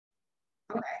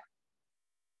Okay.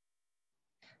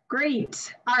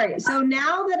 Great. All right. So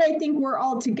now that I think we're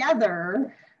all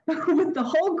together with the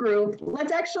whole group,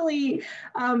 let's actually,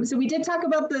 so we did talk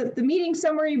about the meeting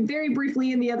summary very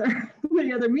briefly in the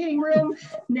other meeting room.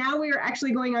 Now we are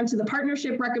actually going on to the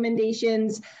partnership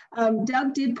recommendations.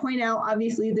 Doug did point out,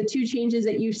 obviously, the two changes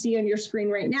that you see on your screen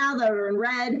right now that are in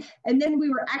red. And then we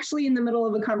were actually in the middle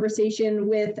of a conversation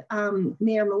with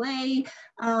Mayor Millay,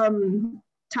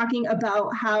 talking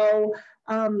about how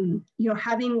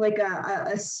having like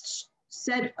a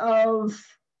set of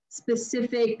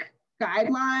specific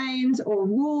guidelines or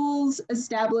rules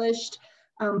established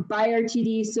by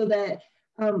RTD so that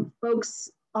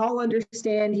folks all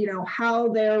understand, how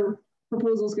their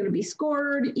proposal is going to be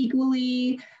scored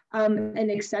equally,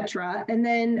 and et cetera. And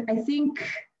then I think,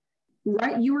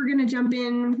 right, you were going to jump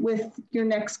in with your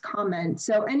next comment.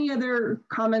 So any other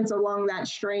comments along that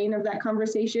strain of that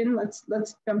conversation?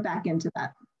 Let's jump back into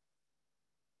that.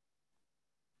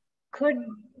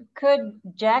 Could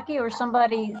Jackie or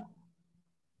somebody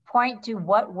point to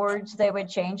what words they would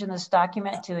change in this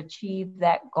document to achieve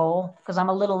that goal? Because I'm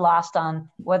a little lost on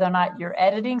whether or not you're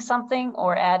editing something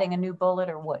or adding a new bullet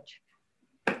or which.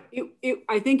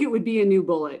 I think it would be a new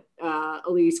bullet,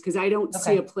 Elise, because I don't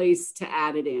see a place to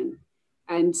add it in.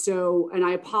 And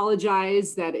I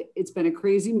apologize that it's been a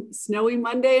crazy snowy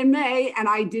Monday in May and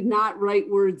I did not write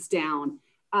words down.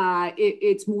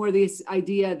 It's more this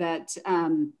idea that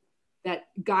that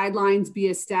guidelines be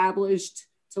established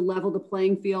to level the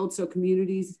playing field so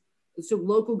communities, so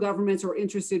local governments or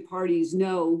interested parties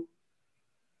know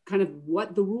kind of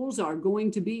what the rules are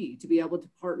going to be able to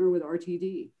partner with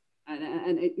RTD.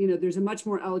 And there's a much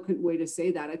more eloquent way to say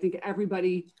that. I think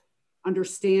everybody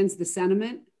understands the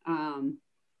sentiment.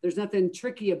 There's nothing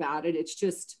tricky about it. It's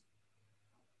just.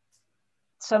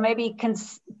 So maybe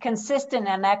consistent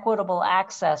and equitable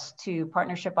access to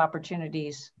partnership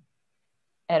opportunities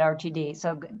at RTD.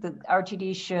 So the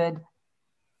RTD should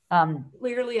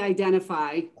clearly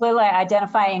identify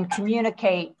and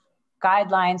communicate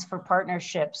guidelines for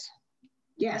partnerships.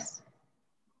 Yes.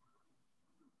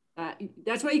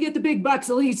 That's why you get the big bucks,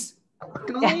 Elise.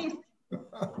 Elise.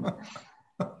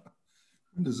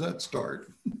 When does that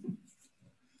start?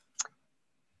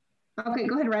 Okay,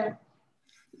 go ahead, Rhett.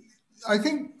 I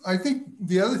think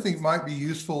the other thing might be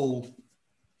useful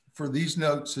for these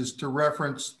notes is to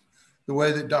reference the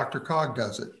way that DRCOG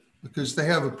does it, because they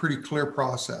have a pretty clear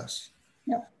process.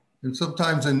 Yep. And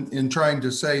sometimes in trying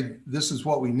to say, this is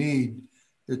what we need,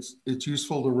 it's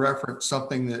useful to reference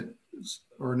something that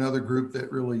or another group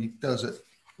that really does it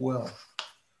well.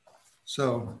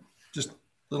 So just a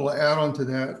little add on to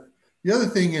that. The other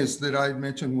thing is that I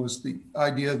mentioned was the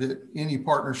idea that any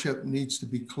partnership needs to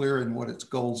be clear in what its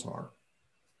goals are.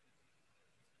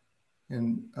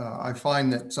 And I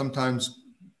find that sometimes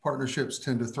partnerships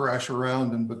tend to thrash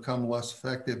around and become less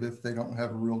effective if they don't have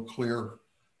a real clear,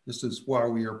 this is why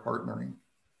we are partnering.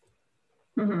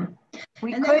 Mm-hmm.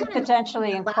 We could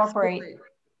potentially incorporate,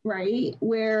 right,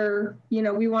 where,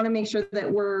 we want to make sure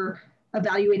that we're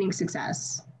evaluating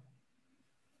success.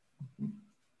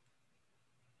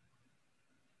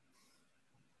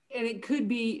 And it could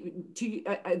be,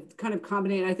 kind of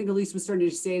combination, I think Elise was starting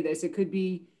to say this, it could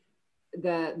be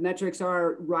the metrics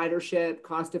are ridership,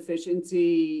 cost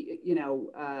efficiency,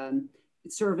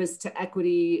 service to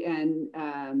equity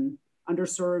and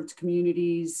underserved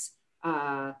communities,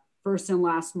 first and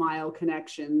last mile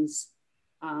connections.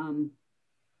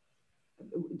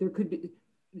 There could be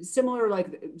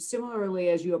similarly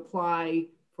as you apply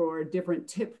for different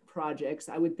TIP projects,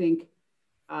 I would think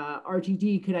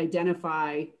RTD could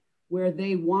identify where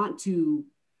they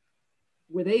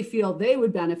feel they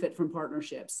would benefit from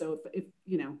partnerships. So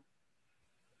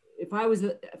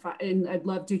and I'd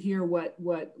love to hear what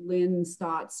Lynn's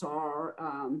thoughts are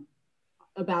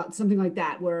about something like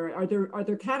that. Where are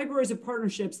there categories of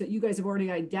partnerships that you guys have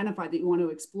already identified that you want to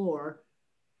explore?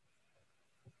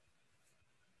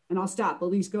 And I'll stop.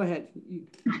 Elise, go ahead.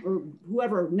 Or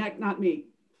whoever, not me.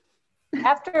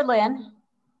 After Lynn.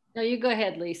 No, you go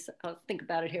ahead, Lisa. I'll think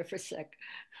about it here for a sec.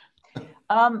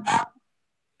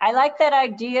 I like that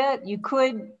idea. You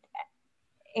could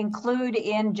include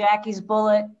in Jackie's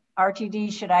bullet,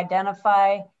 RTD should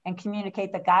identify and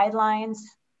communicate the guidelines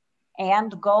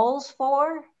and goals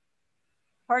for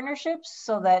partnerships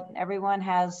so that everyone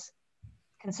has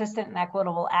consistent and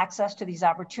equitable access to these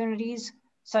opportunities.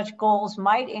 Such goals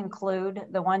might include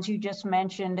the ones you just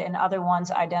mentioned and other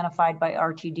ones identified by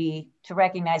RTD to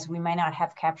recognize we may not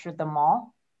have captured them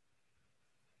all.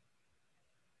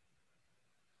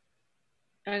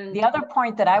 And the other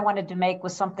point that I wanted to make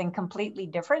was something completely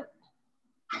different,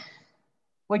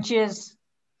 which is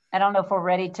I don't know if we're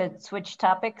ready to switch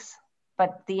topics,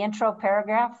 but the intro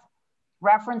paragraph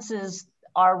references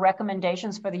our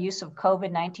recommendations for the use of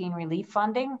COVID-19 relief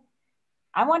funding.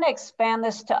 I want to expand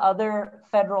this to other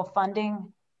federal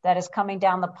funding that is coming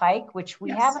down the pike, which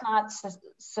we have not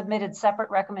submitted separate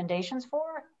recommendations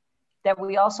for, that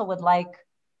we also would like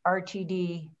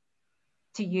RTD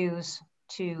to use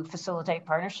to facilitate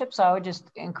partnerships. So I would just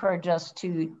encourage us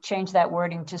to change that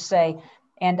wording to say,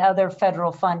 and other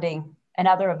federal funding and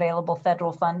other available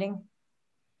federal funding.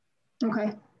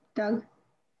 Okay, Doug?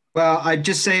 Well, I'd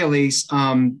just say, Elise,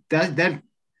 that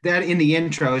in the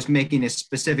intro is making a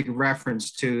specific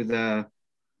reference to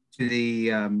the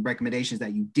recommendations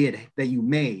that you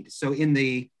made. So in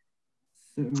the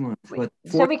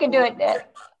so we can do it.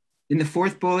 In the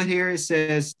fourth bullet here, it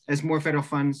says, as more federal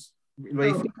funds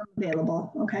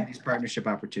available. Okay. These partnership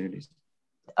opportunities.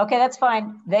 Okay, that's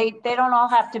fine. They don't all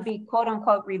have to be quote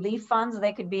unquote relief funds.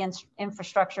 They could be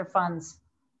infrastructure funds.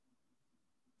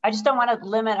 I just don't want to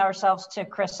limit ourselves to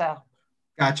CRISA.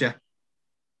 Gotcha.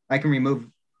 I can remove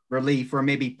relief or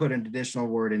maybe put an additional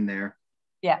word in there.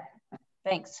 Yeah,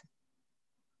 thanks.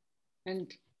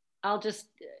 And I'll just,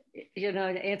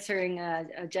 answering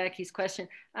Jackie's question,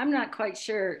 I'm not quite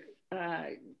sure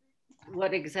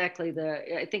what exactly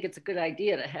I think it's a good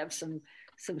idea to have some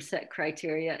set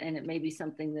criteria, and it may be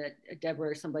something that Deborah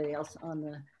or somebody else on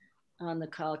the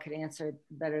call could answer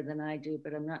better than I do,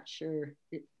 but I'm not sure.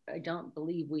 I don't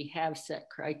believe we have set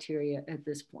criteria at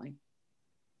this point.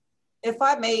 If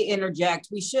I may interject,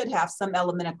 we should have some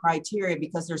element of criteria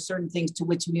because there's certain things to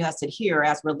which we must adhere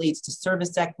as relates to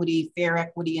service equity, fair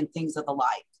equity, and things of the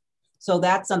like. So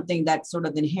that's something that's sort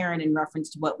of inherent in reference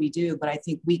to what we do, but I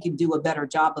think we can do a better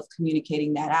job of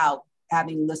communicating that out,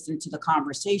 having listened to the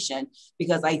conversation,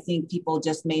 because I think people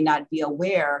just may not be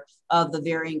aware of the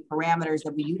varying parameters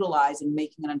that we utilize in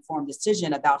making an informed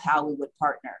decision about how we would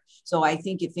partner. So I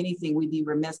think if anything, we'd be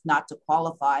remiss not to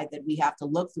qualify that we have to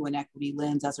look through an equity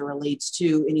lens as it relates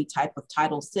to any type of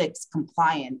Title VI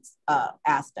compliance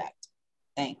aspect.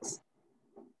 Thanks.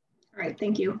 All right,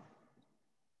 thank you.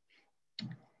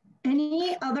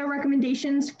 Any other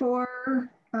recommendations for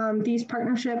these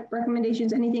partnership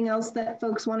recommendations? Anything else that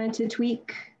folks wanted to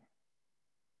tweak?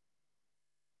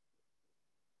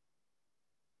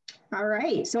 All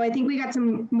right, so I think we got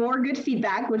some more good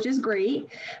feedback, which is great.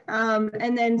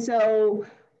 And then so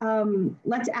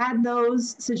let's add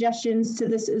those suggestions to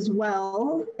this as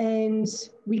well, and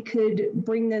we could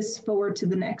bring this forward to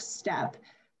the next step.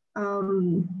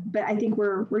 But I think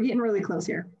we're getting really close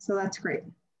here, so that's great.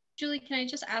 Julie, can I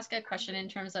just ask a question in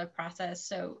terms of process?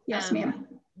 So yes, ma'am.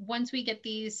 Once we get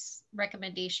these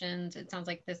recommendations, it sounds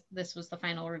like this was the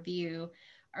final review.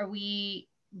 Are we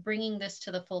bringing this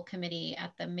to the full committee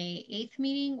at the May 8th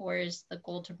meeting, or is the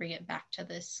goal to bring it back to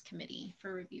this committee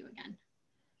for review again?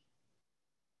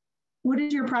 What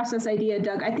is your process idea,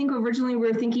 Doug? I think originally we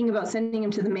were thinking about sending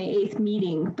them to the May 8th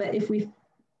meeting, but if we,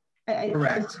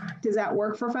 correct. Does that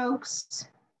work for folks?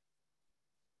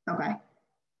 Okay.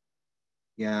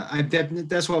 Yeah,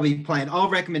 that's what we planned. All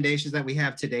recommendations that we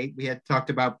have to date, we had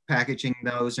talked about packaging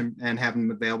those and having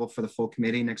them available for the full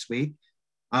committee next week.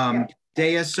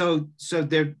 Dea, so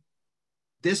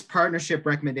this partnership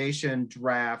recommendation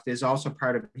draft is also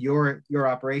part of your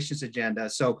operations agenda.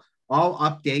 So I'll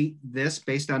update this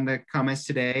based on the comments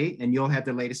today, and you'll have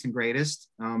the latest and greatest.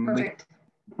 Perfect.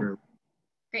 Great,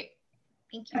 thank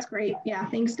you. That's great. Yeah,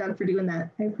 thanks, Doug, for doing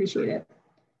that. I appreciate it.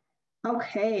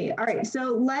 Okay, all right, so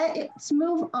let's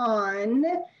move on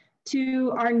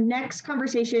to our next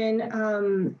conversation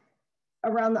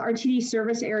around the RTD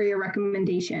service area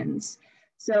recommendations.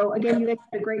 So again, you guys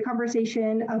had a great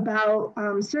conversation about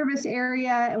service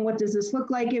area and what does this look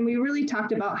like, and we really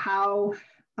talked about how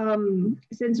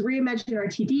since Reimagine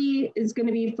RTD is going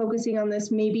to be focusing on this,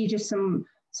 maybe just some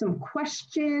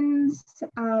questions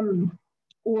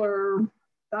or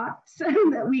thoughts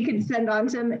that we could send on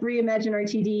to Reimagine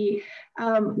RTD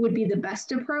would be the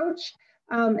best approach.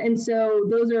 And so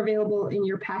those are available in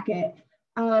your packet.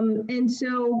 And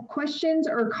so questions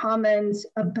or comments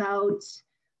about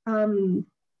some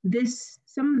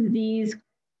of these,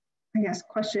 I guess,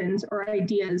 questions or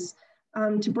ideas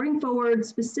to bring forward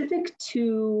specific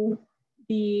to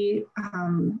the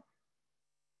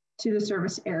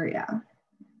service area.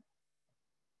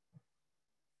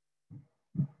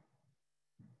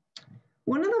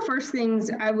 One of the first things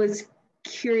I was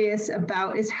curious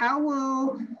about is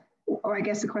or I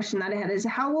guess the question that I had is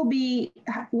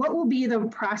what will be the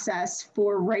process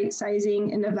for right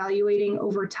sizing and evaluating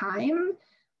over time?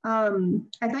 I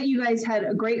thought you guys had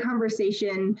a great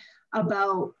conversation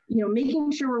about,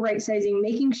 making sure we're right sizing,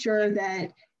 making sure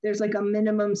that there's like a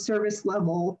minimum service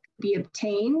level be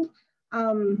obtained.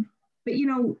 But you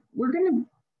know, we're going to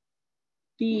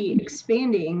be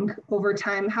expanding over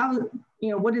time. How, you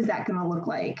know, what is that going to look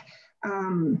like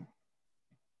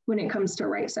when it comes to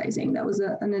right sizing? That was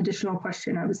an additional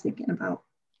question I was thinking about.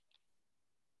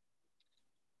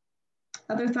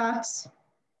 Other thoughts?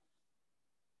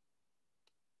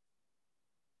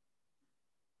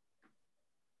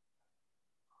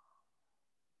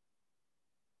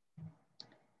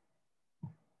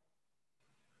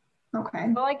 Okay.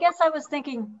 Well, I guess I was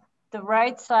thinking the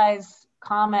right size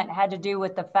comment had to do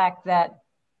with the fact that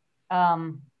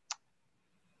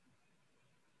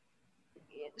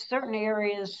certain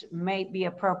areas may be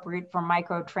appropriate for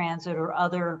microtransit or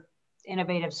other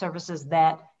innovative services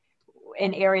that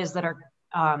in areas that are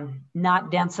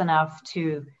not dense enough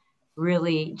to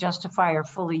really justify or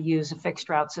fully use a fixed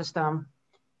route system,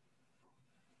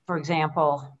 for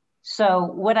example. So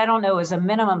what I don't know is a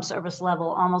minimum service level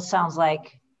almost sounds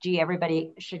like, gee,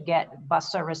 everybody should get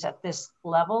bus service at this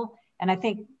level. And I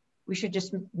think we should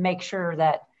just make sure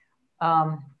that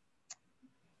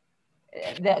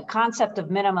the concept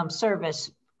of minimum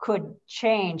service could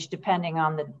change depending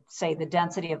on the, say, the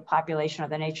density of population or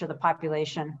the nature of the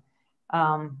population,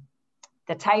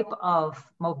 the type of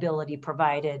mobility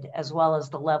provided, as well as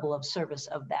the level of service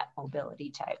of that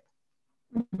mobility type.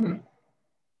 Mm-hmm.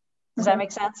 Does that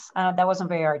make sense? That wasn't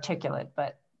very articulate,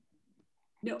 but.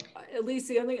 No, at least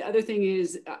the only other thing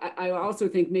is, I also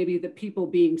think maybe the people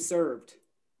being served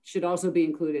should also be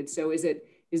included. So is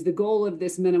the goal of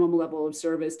this minimum level of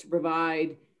service to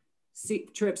provide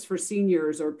trips for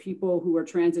seniors or people who are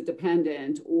transit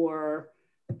dependent or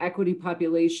equity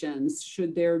populations?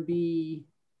 Should there be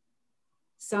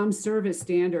some service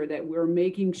standard that we're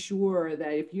making sure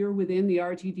that if you're within the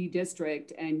RTD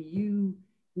district and you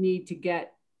need to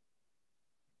get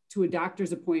to a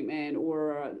doctor's appointment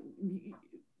or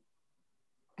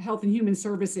Health and Human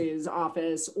Services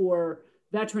office or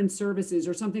Veteran Services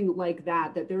or something like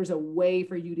that, that there's a way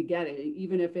for you to get it,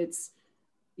 even if it's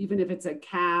a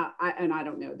cab, and I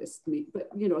don't know this, but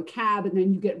you know, a cab, and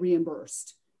then you get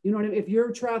reimbursed. You know what I mean? If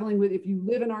you're traveling with, if you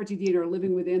live in RTD and are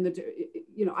living within the,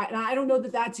 you know, I don't know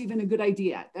that that's even a good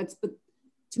idea. But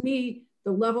to me,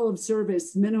 the level of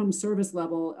service, minimum service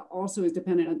level also is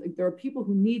dependent on, there are people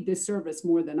who need this service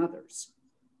more than others.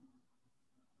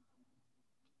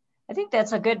 I think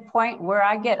that's a good point. Where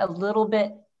I get a little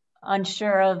bit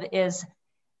unsure of is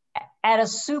at a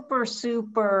super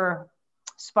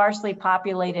sparsely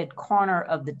populated corner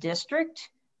of the district,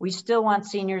 we still want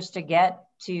seniors to get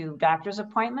to doctor's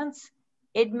appointments.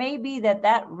 It may be that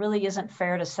that really isn't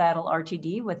fair to saddle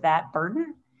RTD with that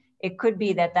burden. It could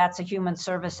be that that's a human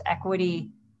service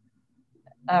equity,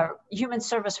 human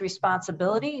service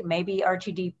responsibility. Maybe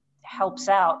RTD helps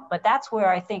out, but that's where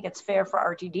I think it's fair for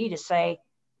RTD to say,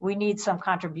 we need some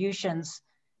contributions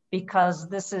because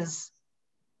this is,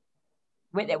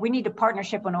 we need a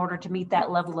partnership in order to meet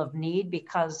that level of need,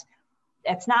 because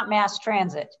it's not mass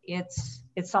transit. It's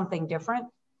something different.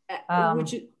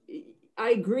 Which I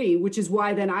agree, which is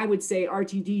why then I would say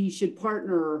RTD should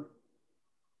partner.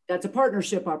 That's a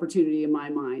partnership opportunity in my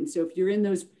mind. So if you're in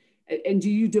those, and do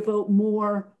you devote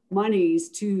more monies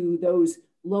to those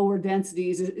lower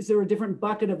densities? Is there a different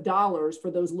bucket of dollars for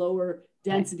those lower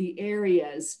density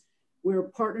areas where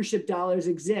partnership dollars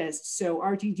exist? So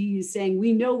RTD is saying,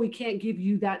 we know we can't give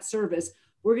you that service.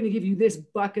 We're going to give you this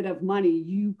bucket of money.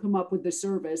 You come up with the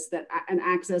service that and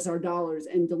access our dollars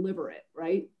and deliver it,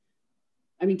 right?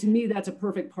 I mean, to me, that's a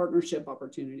perfect partnership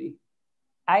opportunity.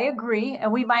 I agree.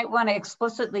 And we might want to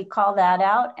explicitly call that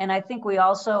out. And I think we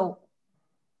also,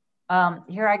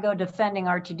 here I go defending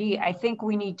RTD. I think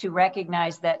we need to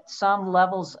recognize that some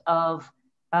levels of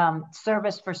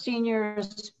service for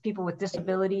seniors, people with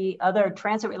disability, other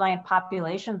transit reliant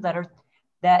populations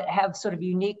that have sort of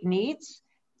unique needs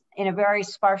in a very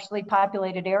sparsely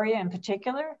populated area in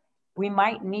particular, we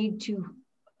might need to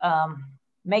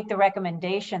make the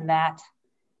recommendation that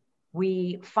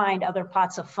we find other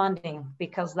pots of funding,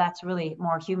 because that's really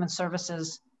more human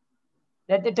services.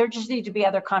 That there just need to be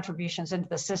other contributions into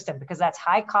the system, because that's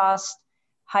high cost,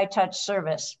 high touch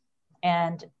service.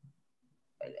 And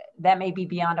that may be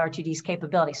beyond RTD's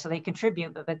capability. So they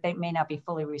contribute, but they may not be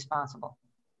fully responsible.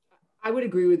 I would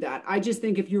agree with that. I just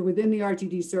think if you're within the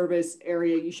RTD service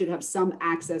area, you should have some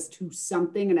access to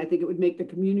something. And I think it would make the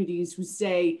communities who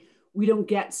say, we don't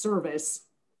get service,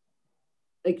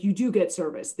 like you do get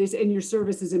service. This, and your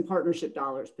service is in partnership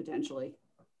dollars, potentially.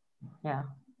 Yeah.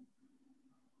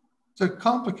 It's a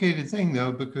complicated thing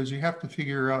though, because you have to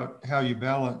figure out how you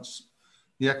balance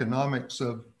the economics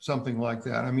of something like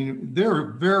that. I mean, there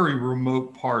are very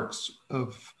remote parts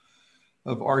of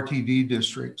of RTD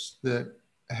districts, that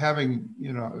having,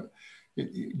 you know,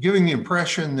 giving the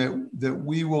impression that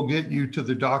we will get you to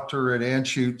the doctor at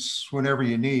Anschutz whenever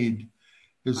you need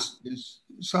is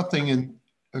something, in,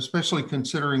 especially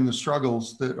considering the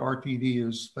struggles that RTD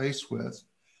is faced with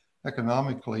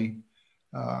economically.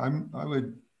 I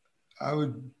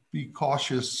would be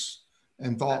cautious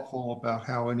and thoughtful about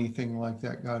how anything like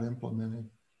that got implemented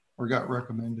or got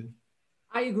recommended.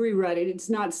 I agree, Reddit. It's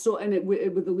not so, and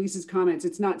with Elise's comments,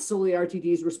 it's not solely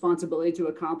RTD's responsibility to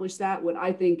accomplish that. What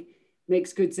I think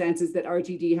makes good sense is that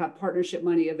RTD have partnership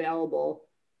money available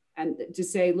and to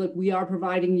say, look, we are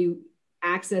providing you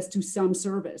access to some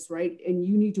service, right? And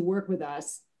you need to work with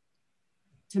us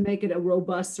to make it a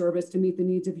robust service to meet the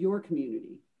needs of your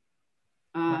community.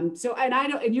 So, and I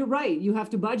don't, and you're right, you have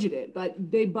to budget it, but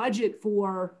they budget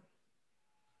for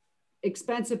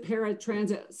expensive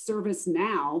paratransit service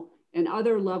now and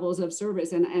other levels of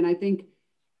service. And I think,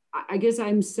 I guess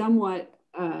I'm somewhat,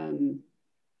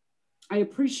 I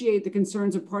appreciate the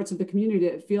concerns of parts of the community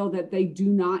that feel that they do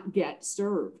not get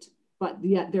served, but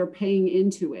yet they're paying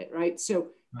into it, right? So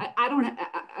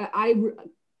I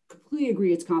completely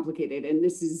agree it's complicated, and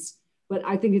this is, but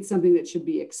I think it's something that should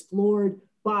be explored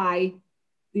by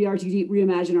the RTD,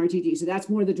 Reimagine RTD. So that's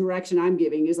more the direction I'm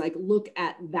giving, is like, look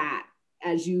at that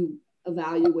as you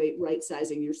evaluate right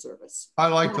sizing your service. I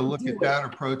like to look at that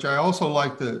approach. I also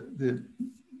like the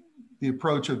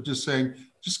approach of just saying,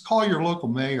 just call your local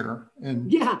mayor.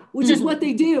 And yeah, which is what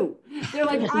they do. They're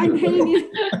like, I'm paying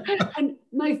you. And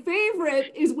my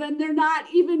favorite is when they're not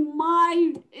even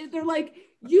they're like,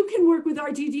 you can work with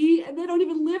RTD, and they don't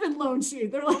even live in Lone Tree.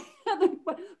 They're like,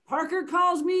 Parker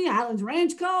calls me, Highlands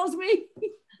Ranch calls me.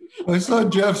 My son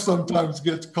Jeff sometimes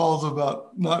gets calls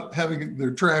about not having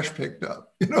their trash picked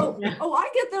up. You know? Oh, I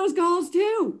get those calls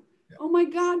too. Yeah. Oh my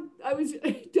God,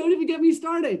 don't even get me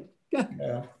started.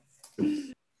 Yeah.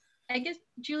 I guess,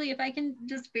 Julie, if I can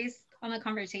just, based on the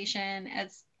conversation,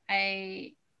 as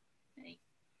I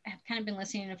have kind of been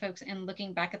listening to folks and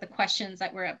looking back at the questions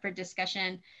that were up for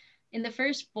discussion, in the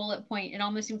first bullet point, it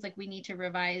almost seems like we need to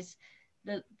revise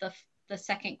the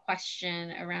second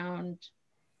question around,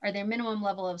 are there minimum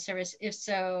level of service? If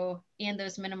so, and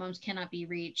those minimums cannot be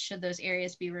reached, should those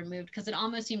areas be removed? Because it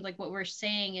almost seems like what we're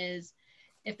saying is,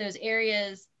 if those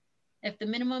areas, if the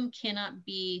minimum cannot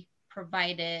be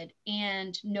provided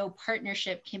and no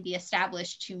partnership can be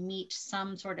established to meet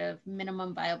some sort of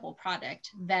minimum viable product,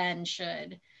 then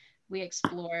should we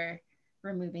explore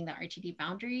removing the RTD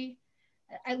boundary?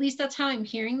 At least that's how I'm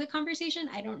hearing the conversation.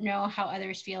 I don't know how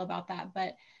others feel about that,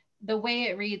 but the way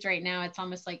it reads right now, it's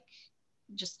almost like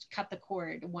just cut the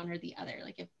cord, one or the other.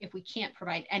 Like if we can't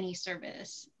provide any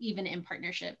service, even in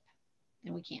partnership,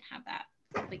 then we can't have that.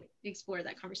 Like, explore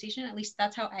that conversation. At least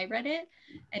that's how I read it.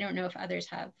 I don't know if others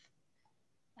have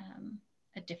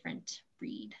a different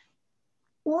read.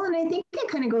 Well, and I think it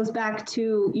kind of goes back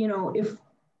to, you know,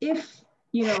 if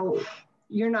you know,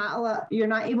 you're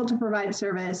not able to provide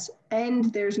service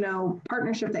and there's no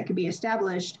partnership that could be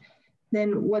established,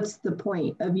 then what's the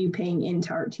point of you paying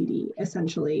into RTD,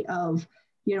 essentially, of,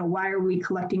 you know, why are we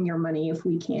collecting your money if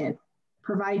we can't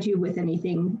provide you with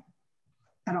anything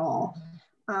at all?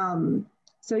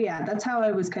 So yeah, that's how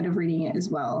I was kind of reading it as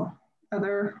well.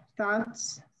 Other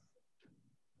thoughts?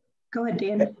 Go ahead,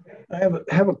 Dan. I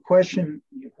have a question.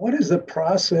 What is the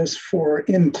process for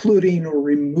including or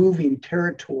removing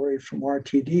territory from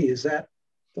RTD? Is that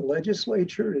the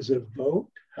legislature? Is it a vote?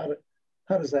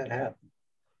 How does that happen?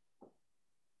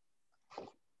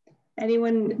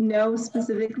 Anyone know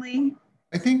specifically?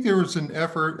 I think there was an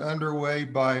effort underway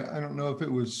by, I don't know if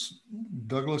it was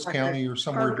Douglas County or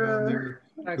somewhere down there.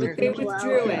 They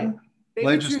withdrew it.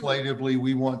 Legislatively,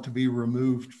 we want to be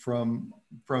removed from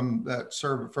that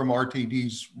service, from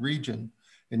RTD's region,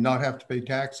 and not have to pay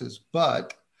taxes.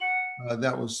 But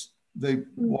they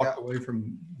walked away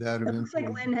from that. It looks like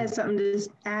Lynn has something to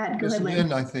add. Go ahead,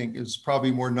 Lynn, I think, is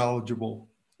probably more knowledgeable.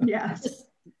 Yes.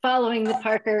 Following the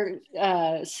Parker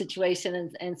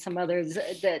situation and some others,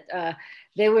 that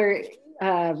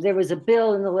there was a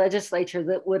bill in the legislature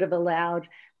that would have allowed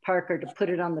Parker to put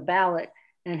it on the ballot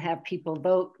and have people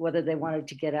vote whether they wanted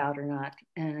to get out or not.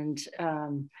 And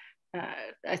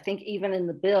I think even in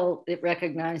the bill, it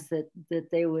recognized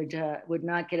that they would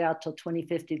not get out till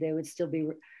 2050. They would still be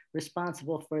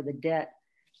responsible for the debt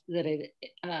that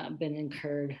had been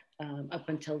incurred up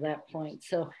until that point.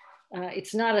 So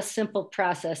it's not a simple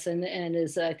process. And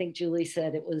as I think Julie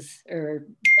said, it was, or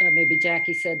maybe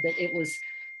Jackie said, that it was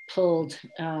pulled,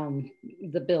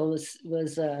 the bill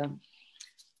was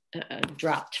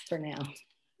dropped for now.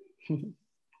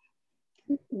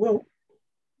 Well,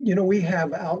 you know, we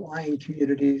have outlying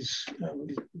communities.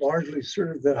 We largely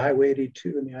serve the Highway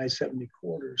 82 and the I-70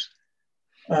 corridors.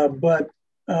 But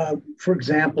for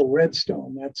example,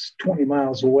 Redstone, that's 20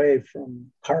 miles away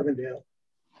from Carbondale,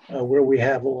 where we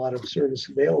have a lot of service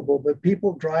available. But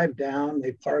people drive down,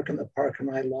 they park in the park and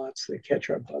ride lots, they catch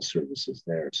our bus services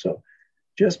there. So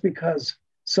just because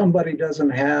somebody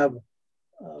doesn't have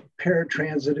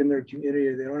paratransit in their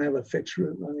community, they don't have a fixed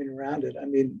route running around it, I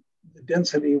mean, the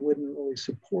density wouldn't really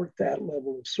support that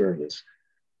level of service.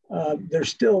 They're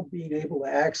still being able to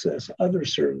access other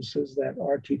services that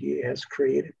RTD has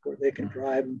created where they can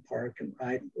drive and park and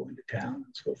ride and go into town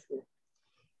and so forth.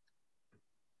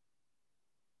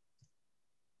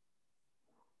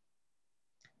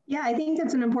 Yeah, I think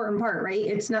that's an important part, right?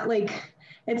 It's not like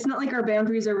our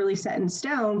boundaries are really set in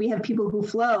stone. We have people who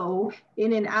flow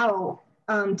in and out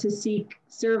to seek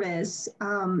service.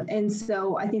 And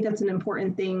so I think that's an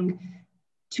important thing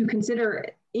to consider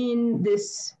in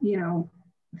this, you know,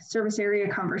 service area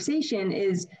conversation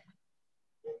is,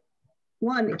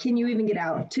 one, can you even get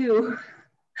out? Two,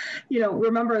 you know,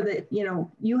 remember that, you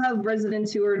know, you have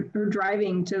residents who are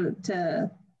driving to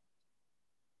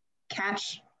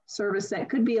catch service that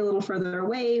could be a little further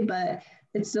away, but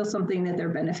it's still something that they're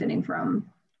benefiting from.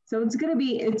 So it's going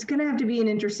to have to be an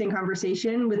interesting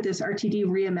conversation with this RTD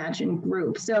Reimagined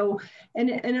group. So, and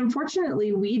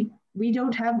unfortunately, we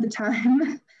don't have the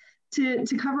time to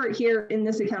cover it here in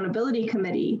this accountability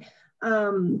committee.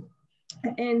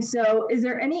 And so is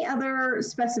there any other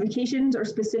specifications or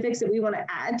specifics that we want to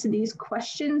add to these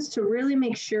questions to really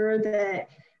make sure that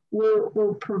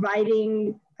we're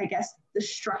providing, I guess, the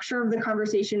structure of the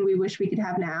conversation we wish we could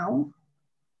have now?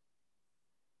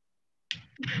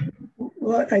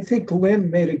 Well, I think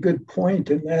Lynn made a good point,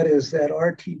 and that is that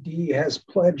RTD has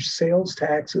pledged sales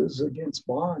taxes against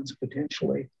bonds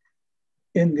potentially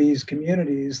in these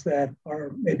communities that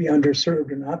are maybe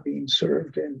underserved or not being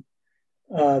served, and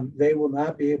they will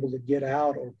not be able to get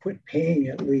out or quit paying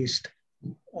at least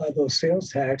those sales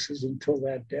taxes until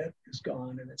that debt is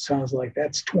gone. And it sounds like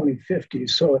that's 2050.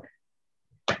 So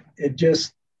it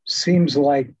just seems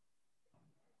like,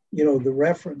 you know, the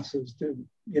references to,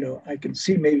 you know, I can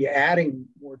see maybe adding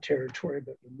more territory,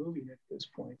 but removing it at this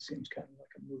point seems kind of like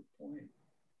a moot point.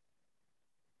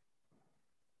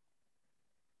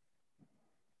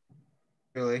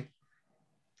 Really?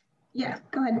 Yeah,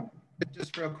 go ahead.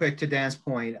 Just real quick to Dan's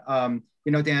point.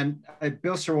 You know, Dan,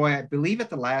 Bill Soroy, I believe at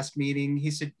the last meeting,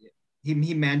 he said,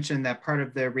 he mentioned that part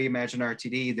of the Reimagine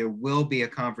RTD, there will be a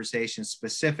conversation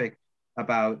specific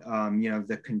about, you know,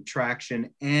 the contraction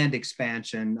and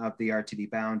expansion of the RTD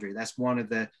boundary. That's one of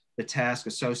the tasks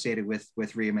associated with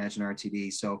Reimagine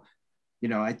RTD. So, you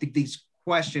know, I think these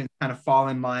questions kind of fall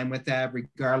in line with that,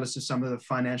 regardless of some of the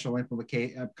financial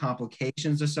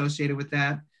complications associated with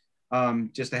that,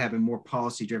 just to have a more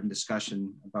policy-driven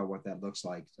discussion about what that looks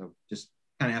like. So just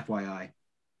kind of FYI.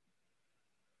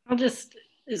 I'll just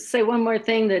say one more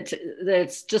thing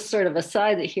that's just sort of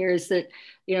aside here is that,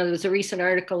 you know, there was a recent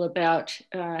article about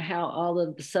how all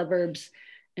of the suburbs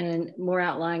and more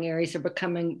outlying areas are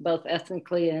becoming both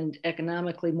ethnically and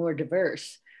economically more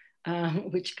diverse,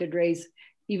 which could raise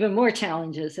even more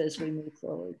challenges as we move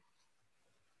forward.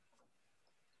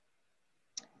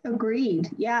 Agreed.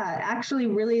 Yeah, actually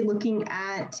really looking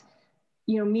at,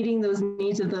 you know, meeting those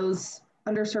needs of those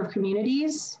underserved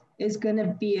communities is going to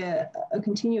be a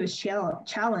continuous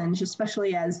challenge,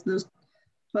 especially as those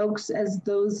folks, as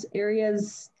those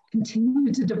areas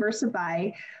continue to diversify.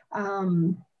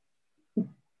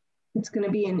 It's going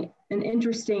to be an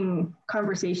interesting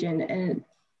conversation and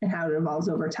how it evolves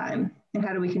over time, and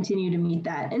how do we continue to meet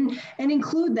that and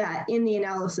include that in the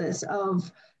analysis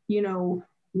of, you know,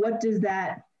 what does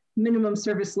that minimum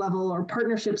service level or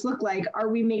partnerships look like? Are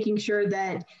we making sure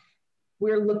that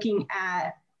we're looking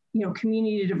at, you know,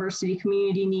 community diversity,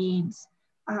 community needs,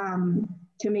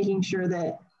 to making sure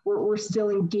that we're still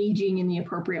engaging in the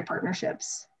appropriate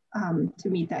partnerships to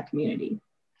meet that community.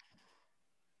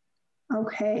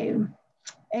 Okay,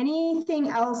 anything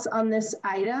else on this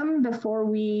item before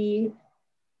we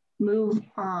move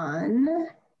on?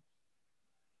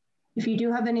 If you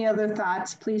do have any other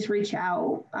thoughts, please reach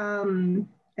out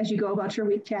as you go about your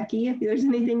week, Jackie. If there's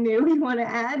anything new you want to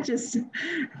add, just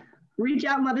reach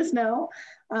out and let us know.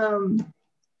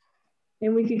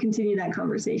 And we can continue that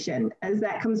conversation as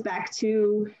that comes back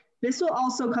to, this will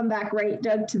also come back, right,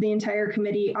 Doug, to the entire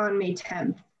committee on May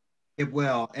 10th. It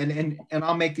will, and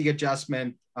I'll make the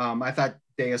adjustment. I thought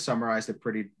Daya summarized it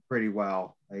pretty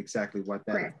well, exactly what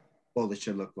that bullet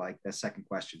should look like, that second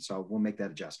question. So we'll make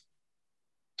that adjustment.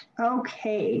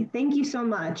 Okay, thank you so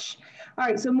much. All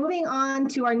right, so moving on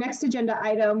to our next agenda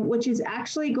item, which is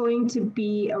actually going to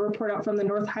be a report out from the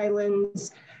North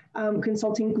Highlands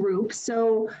Consulting Group.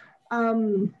 So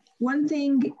one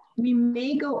thing we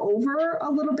may go over a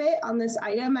little bit on this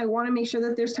item. I want to make sure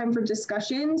that there's time for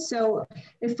discussion. So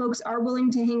if folks are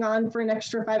willing to hang on for an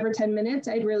extra 5 or 10 minutes,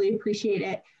 I'd really appreciate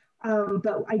it.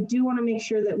 But I do want to make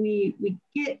sure that we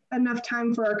get enough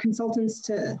time for our consultants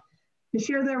to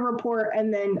share their report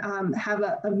and then have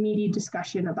a meaty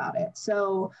discussion about it.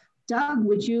 So Doug,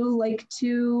 would you like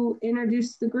to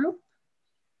introduce the group?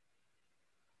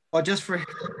 Well, just for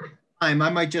time, I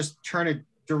might just turn it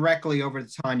directly over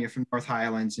to Tanya from North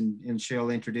Highlands, and she'll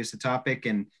introduce the topic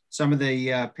and some of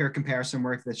the peer comparison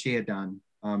work that she had done.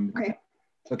 Okay,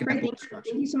 great. Thank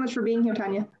you so much for being here,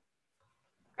 Tanya.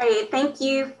 Great, thank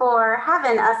you for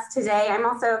having us today. I'm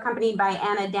also accompanied by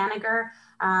Anna Daniger,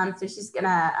 so she's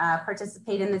gonna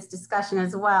participate in this discussion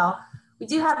as well. We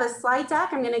do have a slide deck.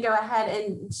 I'm gonna go ahead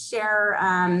and share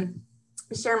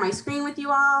my screen with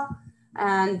you all.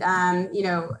 And you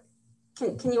know,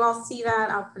 can you all see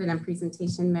that? I'll put it in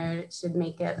presentation mode. It should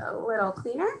make it a little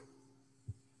cleaner.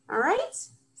 All right,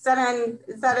 is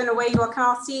that in a way you all can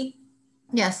all see?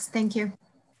 Yes, thank you.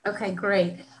 Okay,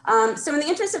 great. So in the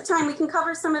interest of time, we can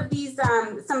cover some of these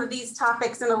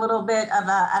topics in a little bit of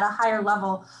at a higher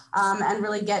level and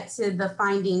really get to the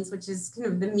findings, which is kind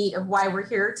of the meat of why we're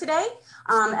here today,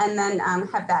 and then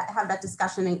have that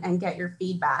discussion and get your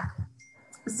feedback.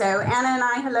 So Anna and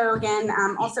I, hello again.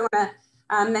 Also want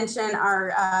to mention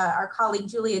our colleague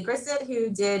Julia Grissett, who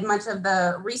did much of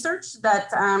the research that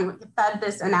fed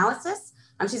this analysis.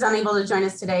 She's unable to join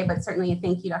us today, but certainly a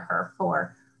thank you to her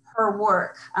for her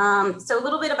work. So a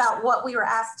little bit about what we were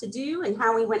asked to do and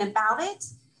how we went about it.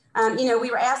 You know,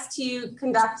 we were asked to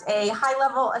conduct a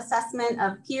high-level assessment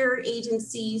of peer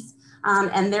agencies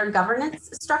and their governance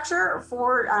structure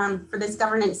for this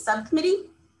governance subcommittee.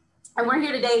 And we're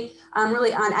here today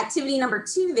really on activity number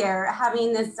 2 there,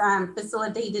 having this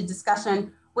facilitated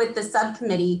discussion with the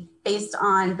subcommittee based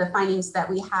on the findings that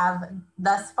we have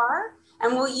thus far.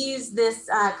 And we'll use this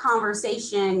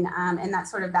conversation and that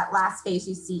sort of that last phase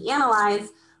you see analyze,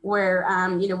 where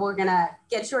you know, we're gonna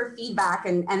get your feedback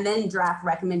and then draft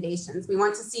recommendations. We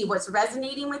want to see what's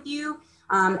resonating with you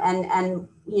and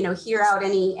you know, hear out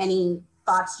any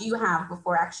thoughts you have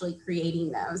before actually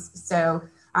creating those. So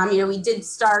you know, we did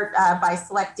start by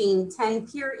selecting 10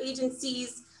 peer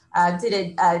agencies,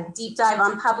 did a deep dive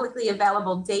on publicly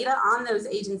available data on those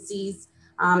agencies,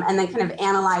 and then kind of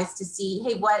analyze to see,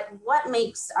 hey, what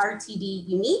makes RTD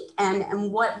unique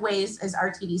and what ways is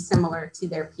RTD similar to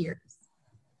their peers?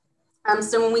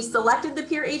 So when we selected the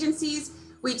peer agencies,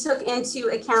 we took into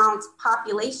account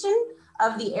population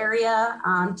of the area,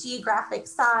 geographic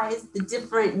size, the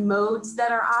different modes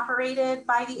that are operated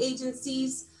by the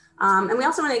agencies. And we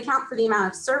also want to account for the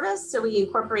amount of service. So we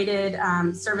incorporated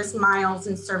service miles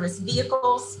and service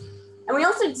vehicles. And we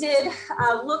also did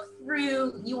look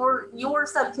through your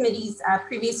subcommittee's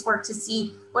previous work to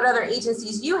see what other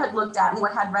agencies you had looked at and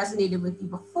what had resonated with you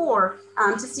before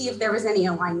to see if there was any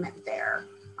alignment there.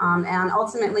 And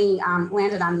ultimately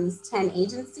landed on these 10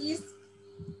 agencies.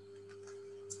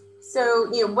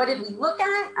 So, you know, what did we look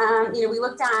at? You know, we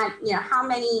looked at, you know, how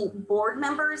many board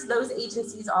members those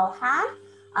agencies all had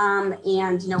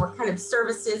and, you know, what kind of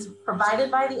services provided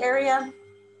by the area.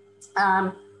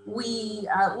 We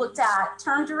looked at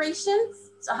term durations.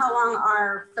 So how long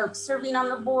are folks serving on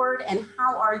the board and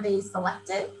how are they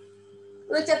selected?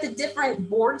 We looked at the different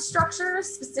board structures,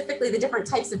 specifically the different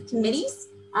types of committees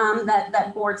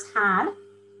that boards had.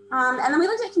 And then we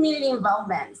looked at community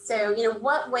involvement. So, you know,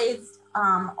 what ways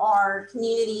are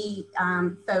community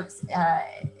folks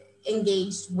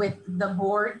engaged with the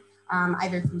board,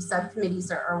 either through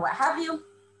subcommittees or what have you.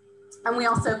 And we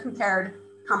also compared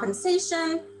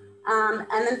compensation.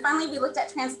 And then finally, we looked at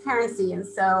transparency. And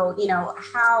so, you know,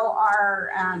 how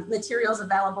are materials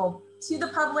available to the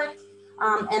public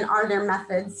and are there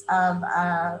methods of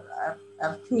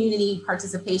community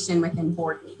participation within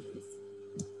board meetings?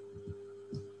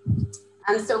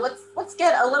 And so let's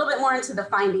get a little bit more into the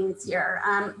findings here.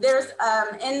 There's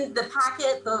in the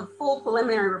packet, the full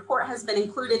preliminary report has been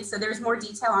included. So there's more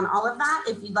detail on all of that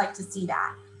if you'd like to see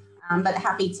that. But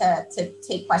happy to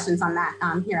take questions on that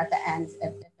here at the end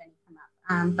if any come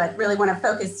up. But really want to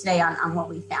focus today on what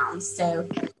we found. So,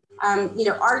 you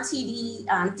know,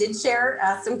 RTD did share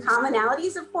some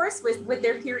commonalities, of course, with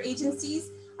their peer agencies.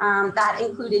 That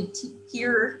included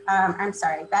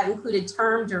that included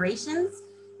term durations.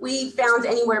 We found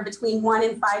anywhere between 1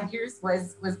 and 5 years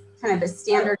was kind of the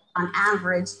standard on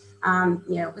average.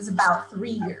 You know, it was about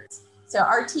 3 years. So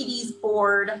RTD's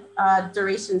board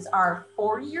durations are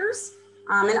 4 years.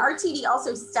 And RTD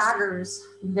also staggers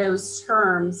those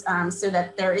terms so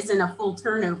that there isn't a full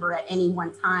turnover at any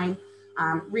one time,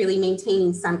 really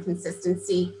maintaining some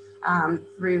consistency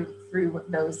through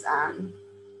those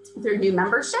through new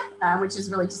membership, which is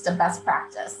really just a best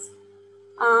practice.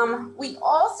 We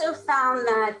also found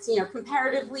that,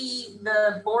 comparatively,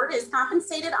 the board is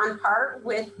compensated on par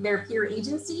with their peer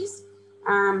agencies.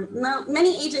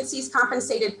 Many agencies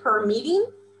compensated per meeting.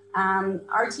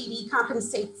 RTD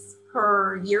compensates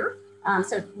per year.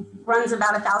 So it runs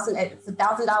about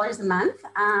 $1,000 a month.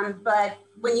 But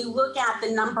when you look at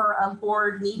the number of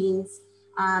board meetings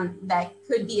that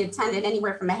could be attended,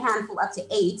 anywhere from a handful up to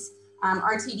 8,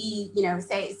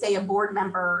 RTD, say a board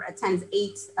member attends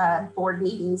 8 board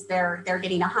meetings, they're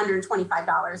getting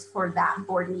 $125 for that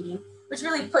board meeting, which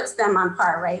really puts them on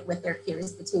par, right, with their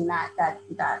peers between that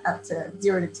up to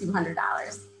 $0 to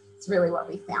 $200. It's really what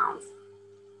we found.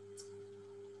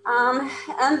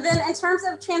 And then in terms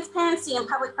of transparency and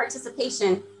public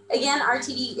participation, again,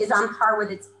 RTD is on par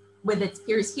with its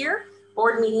peers here.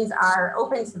 Board meetings are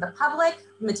open to the public.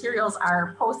 Materials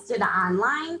are posted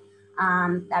online.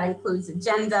 That includes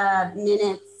agenda,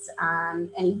 minutes,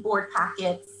 any board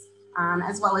packets,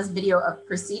 as well as video of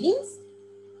proceedings.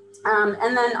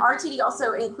 And then RTD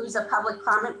also includes a public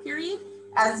comment period,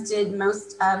 as did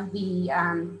most of the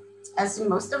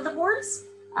boards.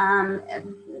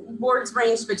 Boards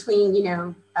range between,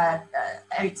 an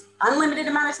unlimited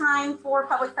amount of time for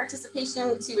public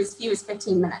participation to as few as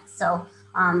 15 minutes. So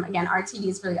again, RTD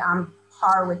is really on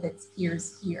par with its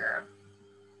peers here.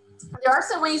 There are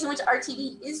some ways in which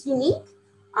RTD is unique.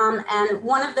 And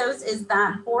one of those is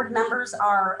that board members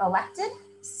are elected.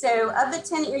 So of the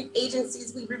 10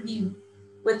 agencies we reviewed,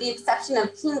 with the exception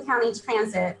of King County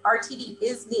Transit, RTD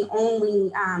is the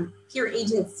only peer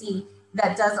agency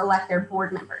that does elect their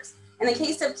board members. In the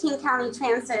case of King County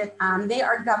Transit, they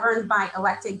are governed by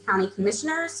elected county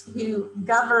commissioners who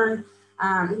govern,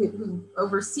 who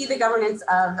oversee the governance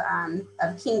of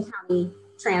King County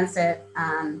Transit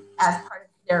as part of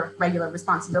their regular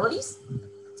responsibilities.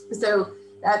 So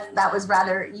that was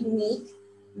rather unique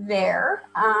there.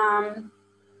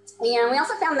 And we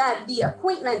also found that the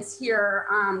appointments here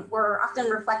were often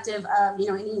reflective of,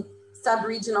 any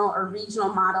sub-regional or regional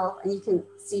model, and you can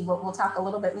see we'll talk a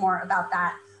little bit more about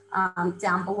that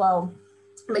down below.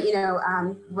 But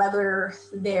whether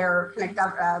they're kind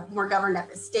of more governed at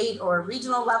the state or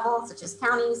regional level, such as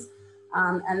counties,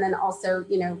 and then also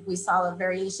we saw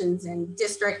variations in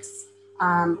districts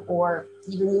or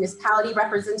even municipality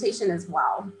representation as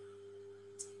well.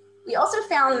 We also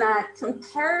found that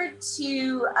compared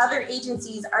to other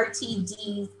agencies,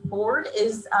 RTD's board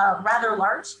is rather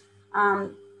large.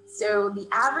 So the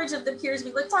average of the peers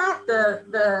we looked at,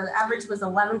 the average was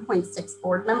 11.6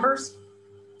 board members.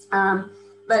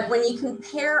 But when you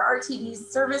compare RTD's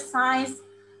service size,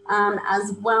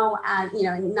 as well as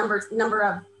number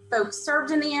of folks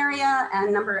served in the area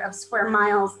and number of square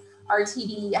miles,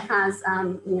 RTD has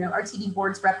RTD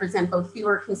boards represent both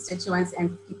fewer constituents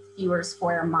and fewer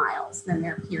square miles than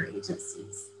their peer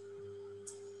agencies.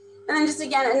 And then just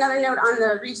again, another note on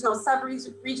the regional,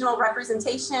 sub-regional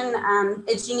representation,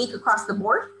 it's unique across the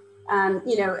board.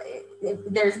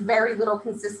 There's very little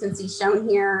consistency shown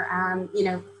here.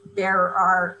 There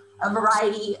are a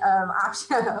variety of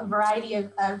options, a variety of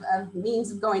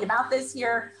means of going about this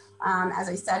here. As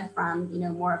I said, from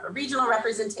more of a regional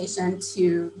representation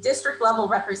to district level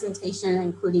representation,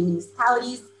 including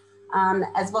municipalities,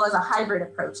 as well as a hybrid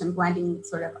approach and blending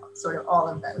sort of all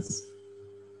of those.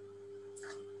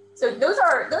 So those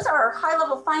are our high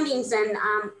level findings, and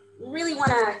really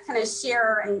want to kind of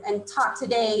share and talk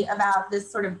today about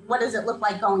this sort of what does it look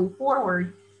like going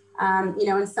forward,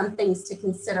 and some things to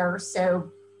consider. So,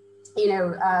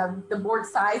 the board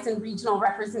size and regional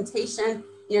representation.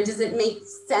 Does it make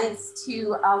sense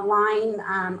to align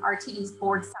RTD's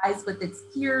board size with its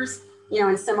peers,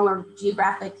 in similar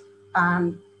geographic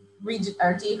region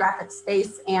or geographic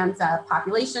space and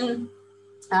population?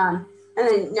 And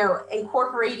then,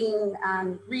 incorporating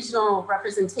regional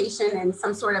representation and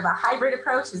some sort of a hybrid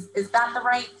approach, is that the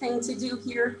right thing to do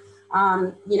here?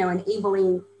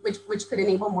 Enabling, which could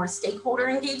enable more stakeholder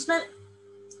engagement,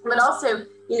 but also,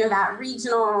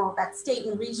 that state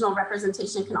and regional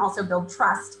representation can also build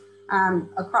trust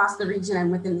across the region and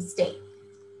within the state.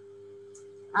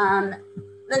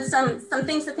 Then some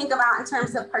things to think about in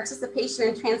terms of participation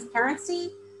and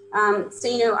transparency.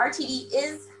 RTD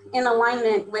is in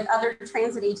alignment with other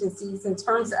transit agencies in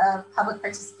terms of public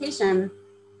participation,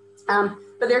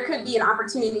 but there could be an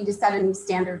opportunity to set a new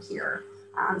standard here.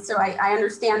 So I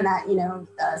understand that, you know,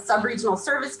 sub-regional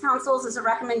service councils is a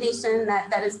recommendation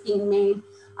that is being made.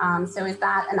 So is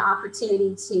that an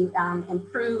opportunity to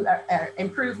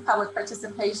improve public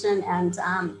participation and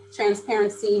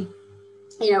transparency?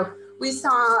 You know, we saw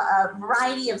a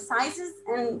variety of sizes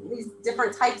and these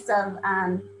different types of,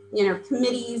 you know,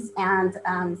 committees and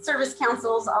service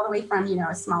councils, all the way from, you know,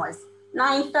 as small as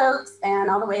 9 folks and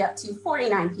all the way up to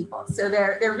 49 people. So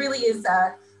there really is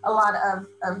a lot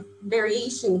of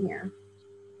variation here.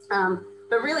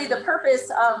 But really the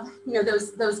purpose of, you know,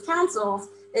 those councils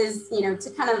is, you know, to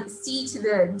kind of see to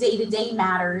the day-to-day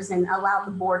matters and allow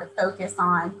the board to focus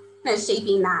on kind of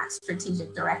shaping that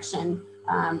strategic direction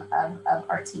of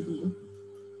RTD.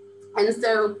 And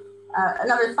so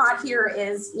another thought here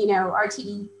is, you know,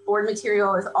 RTD board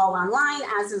material is all online,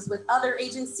 as is with other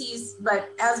agencies, but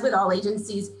as with all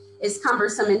agencies, is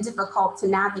cumbersome and difficult to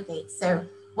navigate. So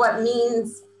what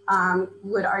means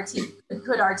could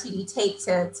RTD take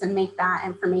to make that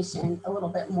information a little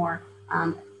bit more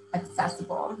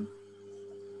accessible?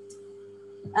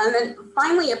 And then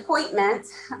finally, appointment.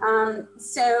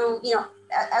 So, you know,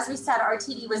 as we said,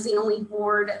 RTD was the only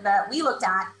board that we looked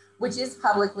at which is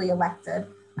publicly elected.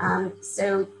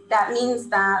 So that means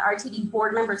that RTD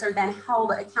board members are then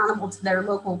held accountable to their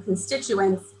local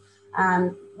constituents,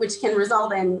 which can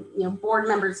result in, you know, board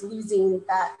members losing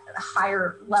that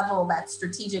higher level, that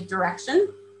strategic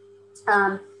direction.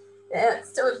 So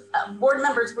if board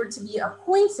members were to be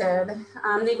appointed,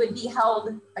 they would be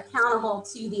held accountable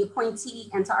to the appointee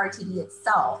and to RTD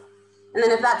itself. And then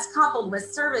if that's coupled with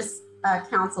service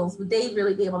councils, would they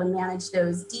really be able to manage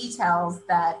those details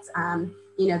that,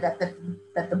 you know, that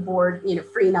the board, you know,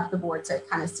 freeing up the board to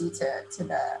kind of see to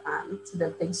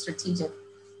the big strategic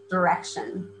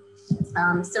direction.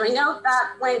 So I know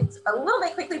that went a little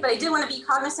bit quickly, but I did want to be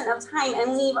cognizant of time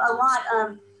and leave a lot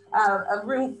of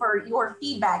room for your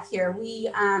feedback here.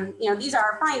 We, you know, these are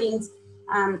our findings,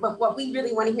 but what we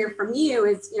really want to hear from you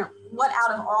is, you know, what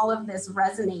out of all of this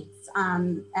resonates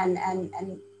and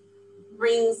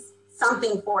brings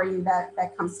something for you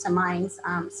that comes to mind.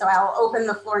 So I'll open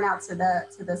the floor now to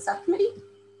the subcommittee.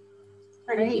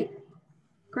 Great.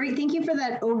 Great, thank you for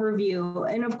that overview.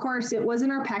 And of course, it was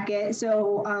in our packet,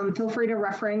 so feel free to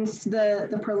reference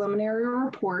the preliminary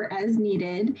report as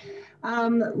needed.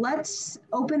 Let's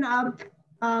open up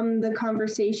the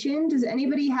conversation. Does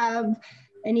anybody have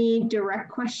any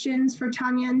direct questions for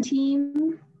Tanya and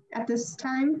team at this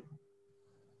time?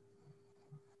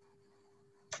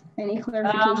 Any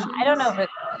clarification? I don't know if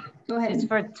Go ahead. It's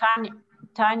for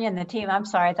Tanya and the team. I'm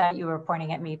sorry, I thought you were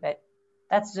pointing at me, but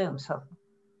that's Zoom. So,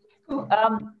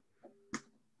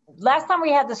 last time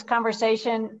we had this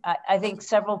conversation, I think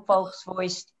several folks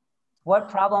voiced what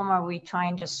problem are we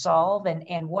trying to solve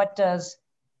and what does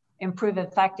improved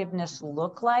effectiveness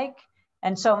look like?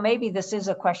 And so maybe this is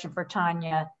a question for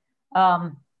Tanya.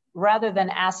 Rather than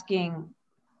asking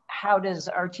how does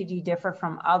RTD differ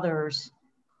from others,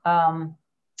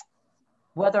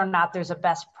 whether or not there's a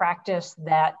best practice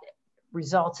that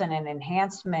results in an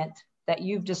enhancement that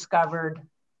you've discovered.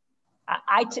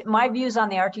 My views on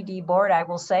the RTD board, I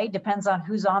will say, depends on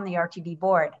who's on the RTD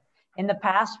board. In the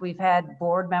past, we've had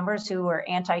board members who were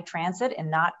anti-transit and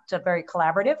not very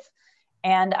collaborative.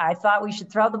 And I thought we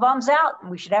should throw the bums out and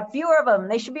we should have fewer of them.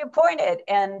 They should be appointed.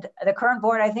 And the current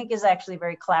board, I think, is actually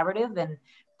very collaborative and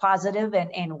positive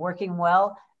and working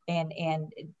well and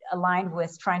aligned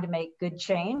with trying to make good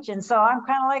change. And so I'm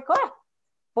kind of like, well,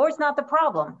 board's not the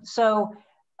problem. So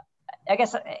I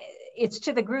guess it's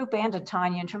to the group and to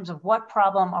Tanya in terms of what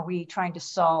problem are we trying to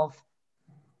solve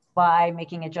by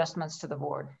making adjustments to the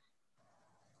board?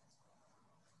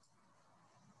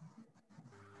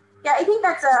 Yeah, I think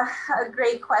that's a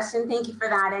great question. Thank you for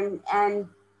that. And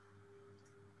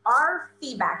our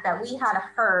feedback that we had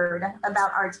heard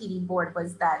about RTD board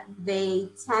was that they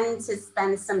tend to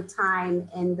spend some time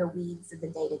in the weeds of the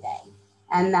day-to-day,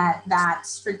 and that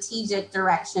strategic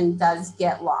direction does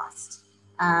get lost.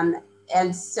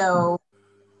 And so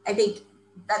I think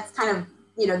that's kind of,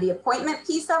 you know, the appointment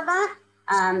piece of that.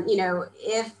 You know,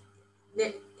 if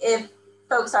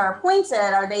folks are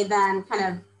appointed, are they then kind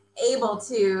of able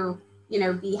to, you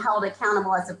know, be held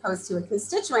accountable as opposed to a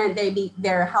constituent?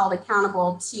 They're held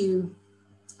accountable to, you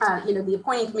know, the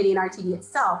appointing committee and RTD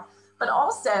itself. But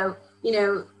also, you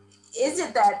know, is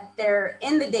it that they're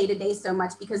in the day-to-day so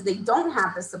much because they don't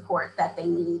have the support that they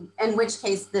need? In which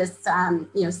case, this,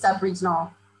 you know,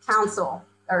 sub-regional council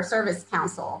or service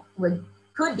council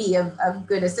could be of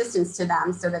good assistance to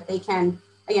them, so that they can,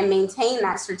 again, maintain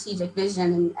that strategic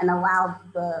vision and allow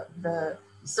the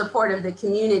support of the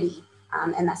community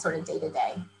and that sort of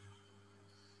day-to-day.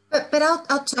 But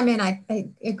I'll chime in. I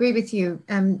agree with you,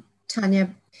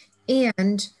 Tanya.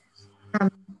 And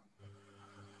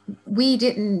we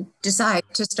didn't decide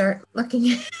to start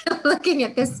looking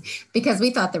at this because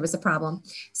we thought there was a problem.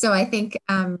 So I think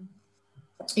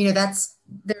you know,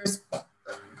 there's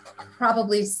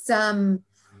probably some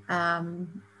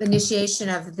initiation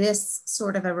of this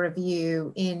sort of a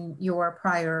review in your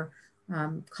prior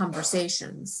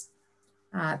conversations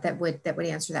that would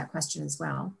answer that question as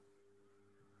well.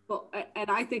 Well, and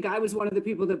I think I was one of the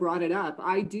people that brought it up.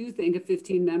 I do think a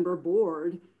 15-member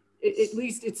board, at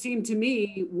least it seemed to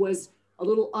me, was a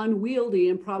little unwieldy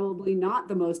and probably not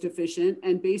the most efficient.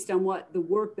 And based on what the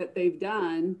work that they've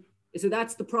done, so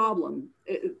that's the problem,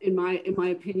 in my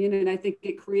opinion. And I think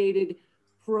it created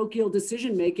parochial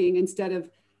decision making instead of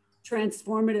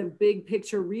transformative, big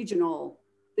picture regional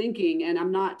thinking. And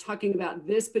I'm not talking about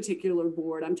this particular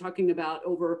board. I'm talking about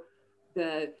over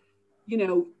the,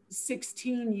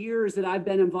 16 years that I've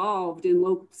been involved in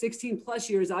 16 plus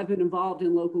years I've been involved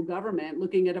in local government,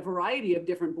 looking at a variety of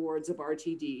different boards of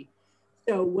RTD.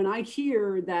 So when I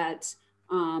hear that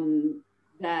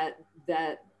that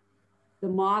the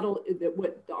model, that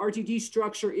what the RTD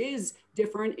structure is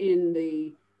different in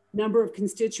the number of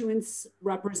constituents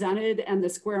represented and the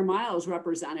square miles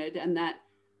represented, and that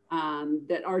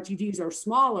that RTDs are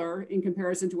smaller in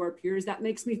comparison to our peers, that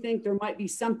makes me think there might be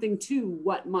something to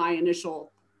what my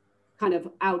initial kind of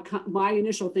outcome, my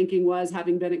initial thinking was,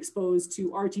 having been exposed to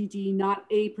RTD, not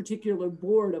a particular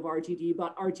board of RTD,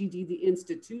 but RTD, the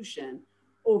institution,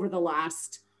 over the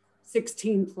last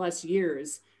 16 plus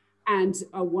years. And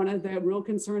one of the real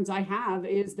concerns I have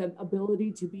is the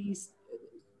ability to be,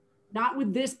 not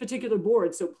with this particular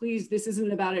board, so please, this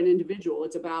isn't about an individual,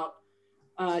 it's about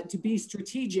to be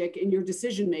strategic in your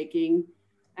decision-making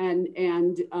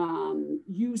and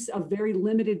use of very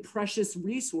limited precious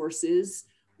resources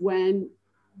when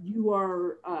you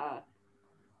are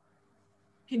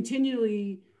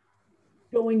continually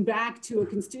going back to a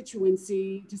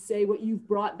constituency to say what you've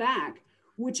brought back,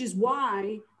 which is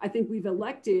why I think we've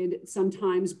elected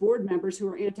sometimes board members who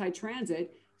are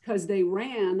anti-transit, because they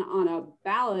ran on a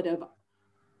ballot of,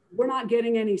 we're not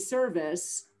getting any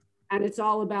service, and it's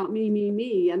all about me, me,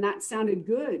 me. And that sounded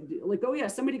good. Like, oh yeah,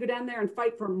 somebody go down there and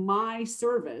fight for my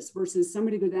service versus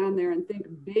somebody go down there and think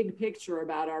big picture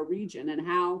about our region and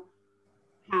how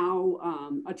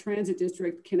a transit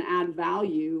district can add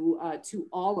value to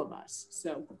all of us.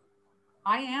 So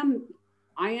I am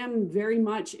very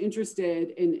much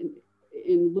interested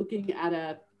in looking at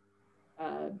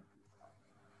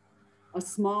a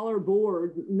smaller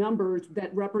board, numbers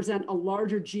that represent a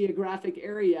larger geographic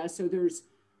area. So there's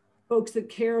folks that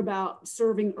care about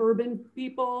serving urban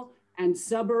people and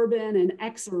suburban and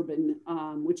exurban,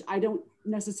 which I don't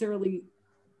necessarily,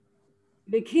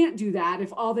 they can't do that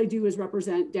if all they do is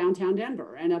represent downtown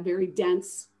Denver and a very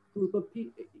dense group of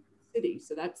cities.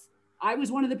 So I was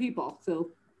one of the people, so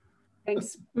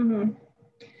thanks. Mm-hmm.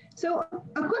 So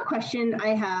a quick question I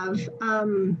have,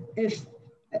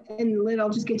 and Lynn, I'll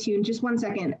just get to you in just one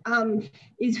second,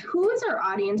 is who is our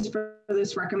audience for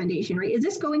this recommendation, right? Is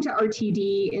this going to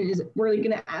RTD and we're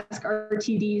going to ask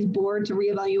RTD's board to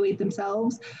reevaluate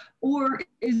themselves? Or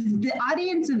is the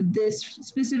audience of this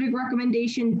specific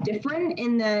recommendation different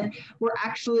in that we're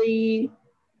actually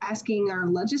asking our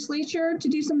legislature to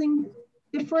do something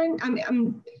different?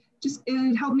 I'm just, it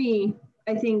would help me,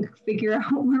 I think, figure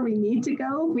out where we need to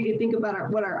go. We could think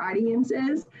about what our audience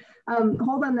is.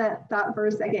 Hold on that thought for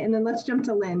a second, and then let's jump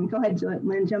to Lynn. Go ahead,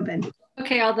 Lynn, jump in.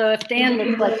 Okay, although if Dan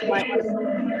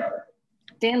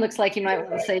looks like he might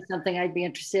want to say something, I'd be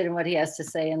interested in what he has to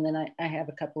say, and then I have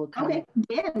a couple of comments.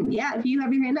 Okay, Dan, yeah, if you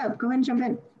have your hand up, go ahead and jump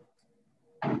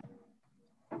in.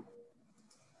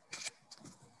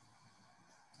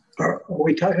 Are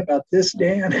we talking about this,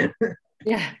 Dan?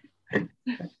 Yeah.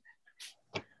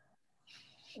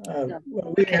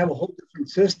 Well, we have a whole different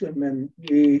system, and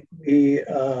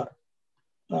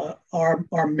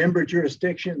our member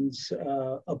jurisdictions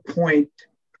appoint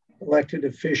elected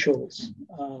officials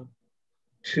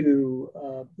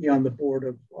to be on the board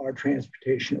of our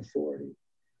transportation authority.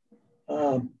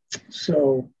 And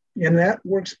that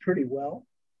works pretty well.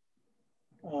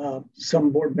 Some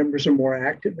board members are more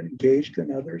active and engaged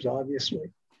than others,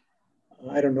 obviously.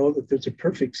 I don't know that there's a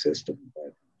perfect system,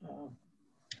 but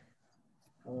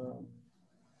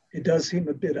it does seem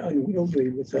a bit unwieldy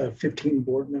with 15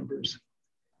 board members.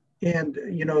 And,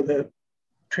 the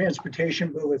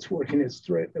transportation bill that's working its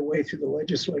way through the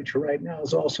legislature right now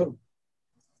is also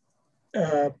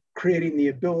creating the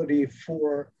ability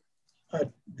for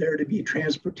there to be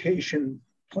transportation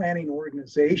planning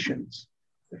organizations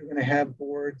that are going to have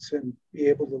boards and be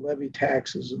able to levy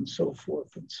taxes and so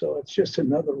forth. And so it's just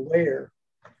another layer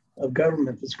of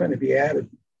government that's going to be added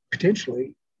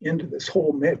potentially into this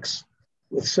whole mix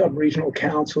with sub-regional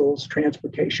councils,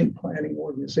 transportation planning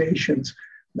organizations,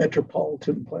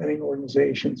 metropolitan planning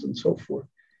organizations, and so forth.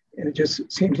 And it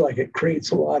just seems like it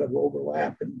creates a lot of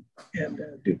overlap and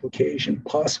duplication,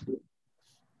 possibly.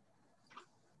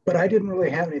 But I didn't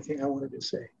really have anything I wanted to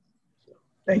say. So,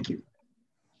 thank you.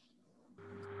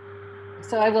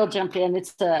 So I will jump in.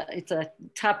 It's a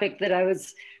topic that I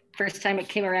was, first time it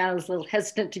came around, I was a little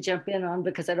hesitant to jump in on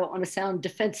because I don't want to sound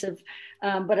defensive.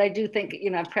 But I do think,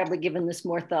 I've probably given this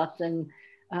more thought than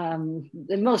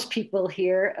most people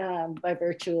here by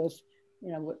virtue of,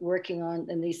 working on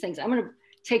these things. I'm going to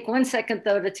take 1 second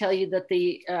though to tell you that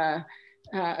the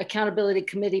Accountability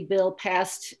Committee bill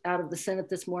passed out of the Senate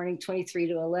this morning,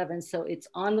 23-11. So it's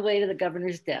on the way to the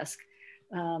governor's desk,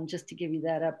 just to give you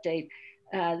that update.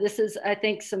 This is, I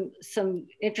think, some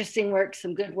interesting work,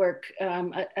 some good work.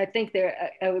 I think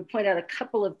I would point out a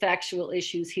couple of factual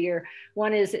issues here.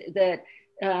 One is that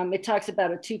it talks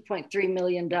about a $2.3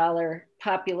 million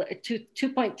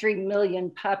 2.3 million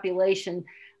population.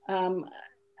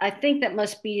 I think that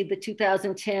must be the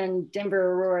 2010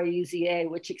 Denver Aurora UZA,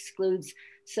 which excludes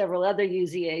several other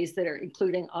UZAs that are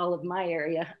including all of my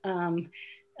area.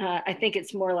 I think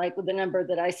it's more like the number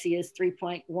that I see is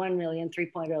 3.1 million,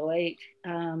 3.08.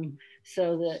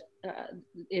 So that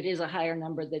it is a higher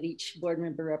number that each board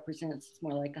member represents. It's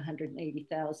more like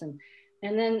 180,000.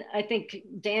 And then I think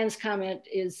Dan's comment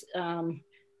is,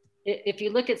 if you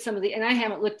look at some of and I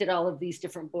haven't looked at all of these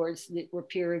different boards that were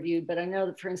peer reviewed, but I know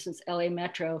that, for instance, LA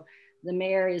Metro, the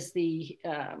mayor is the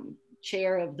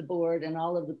chair of the board and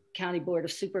all of the county board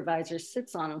of supervisors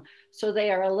sits on them. So they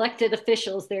are elected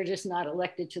officials, they're just not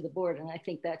elected to the board. And I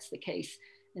think that's the case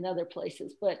in other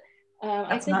places, but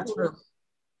that's I think not true.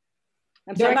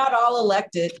 They're not all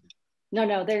elected.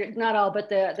 No, they're not all, but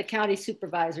the county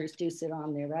supervisors do sit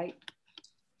on there, right?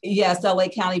 Yes, LA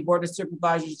County Board of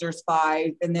Supervisors, there's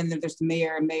 5, and then there's the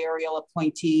mayor and mayoral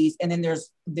appointees, and then there's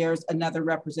another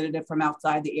representative from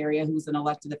outside the area who's an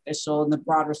elected official in the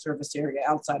broader service area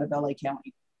outside of LA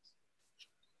County.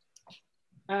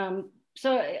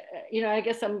 So, I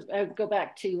guess I go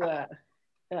back to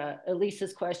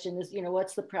Elisa's question is,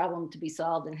 what's the problem to be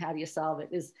solved and how do you solve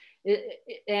it?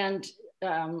 And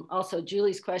also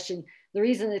Julie's question, the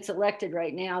reason it's elected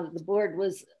right now, the board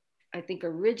was, I think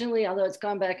originally, although it's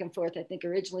gone back and forth, I think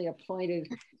originally appointed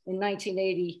in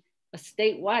 1980, a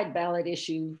statewide ballot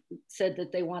issue said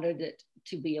that they wanted it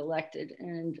to be elected.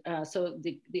 And so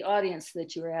the audience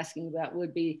that you were asking about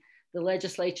would be the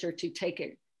legislature to take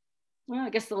it. Well, I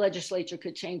guess the legislature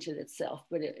could change it itself,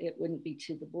 but it wouldn't be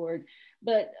to the board.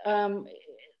 But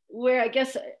where I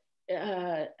guess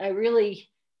I really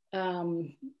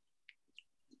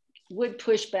would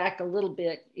push back a little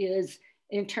bit is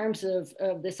in terms of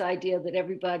this idea that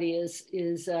everybody is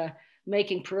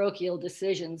making parochial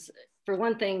decisions. For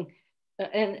one thing,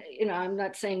 and I'm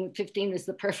not saying 15 is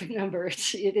the perfect number.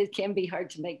 It can be hard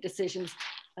to make decisions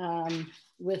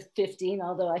with 15,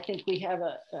 although I think we have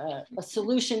a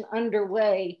solution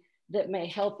underway that may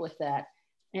help with that.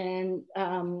 And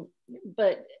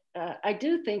but I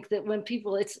do think that when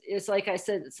people, it's like I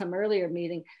said at some earlier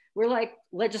meeting, we're like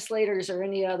legislators or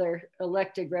any other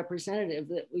elected representative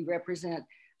that we represent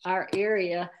our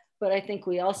area, but I think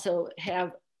we also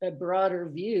have a broader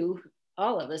view,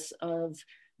 all of us, of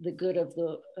the good of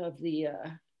the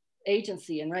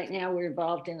agency. And right now we're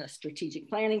involved in a strategic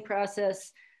planning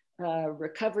process,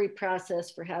 recovery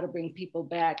process for how to bring people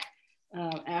back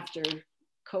after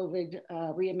COVID,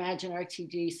 reimagine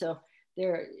RTD. So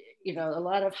there are, a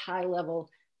lot of high level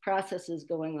processes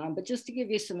going on, but just to give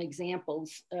you some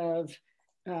examples of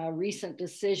recent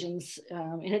decisions,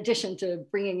 in addition to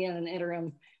bringing in an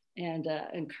interim and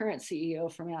current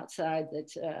CEO from outside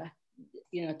that,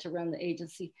 to run the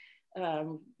agency.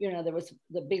 There was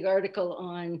the big article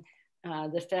on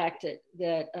the fact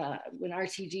that when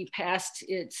RTD passed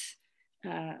its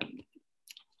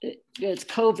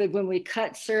COVID, when we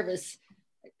cut service,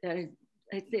 I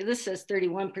think this says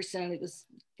 31%, it was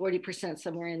 40%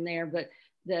 somewhere in there, but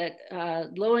that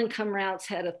low-income routes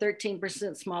had a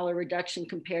 13% smaller reduction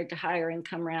compared to higher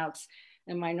income routes,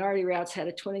 and minority routes had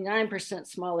a 29%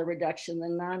 smaller reduction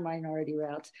than non-minority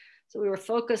routes. So we were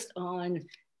focused on,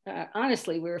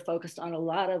 honestly, we were focused on a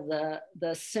lot of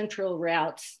the central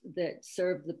routes that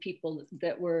served the people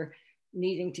that were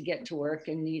needing to get to work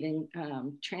and needing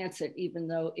transit, even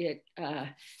though it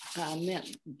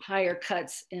meant higher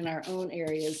cuts in our own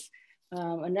areas.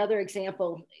 Another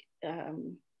example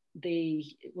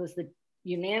was the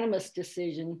unanimous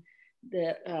decision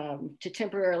to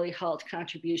temporarily halt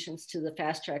contributions to the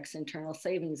Fast Track's internal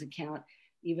savings account,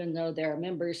 even though there are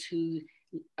members who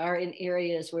are in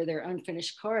areas where there are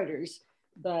unfinished corridors,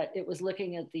 but it was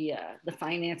looking at the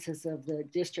finances of the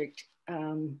district.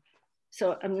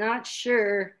 So I'm not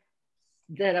sure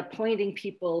that appointing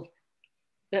people,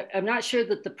 I'm not sure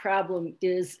that the problem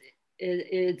is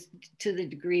to the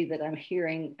degree that I'm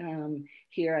hearing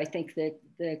here. I think that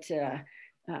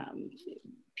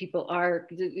people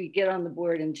we get on the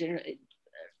board and generally,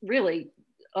 really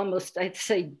almost, I'd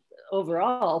say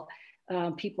overall,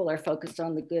 people are focused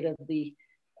on the good of the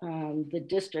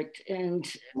district. And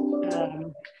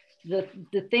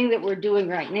the thing that we're doing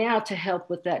right now to help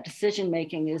with that decision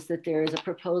making is that there is a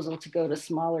proposal to go to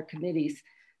smaller committees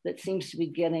that seems to be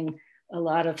getting a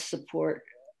lot of support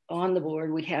on the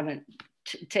board. We haven't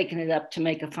taken it up to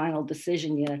make a final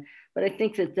decision yet, but I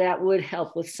think that would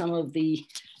help with some of the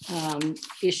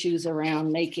issues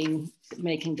around making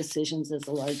decisions as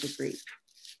a larger group.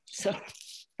 So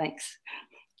thanks.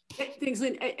 Thanks,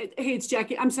 Lynn. Hey, it's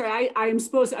Jackie. I'm sorry. I'm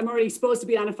already supposed to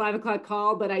be on a 5 o'clock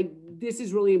call, but this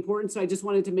is really important. So I just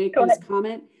wanted to make this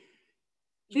comment.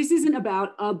 This isn't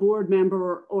about a board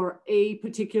member or a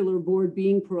particular board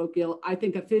being parochial. I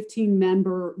think a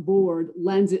 15-member board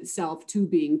lends itself to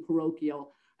being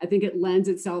parochial. I think it lends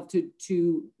itself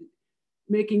to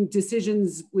making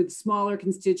decisions with smaller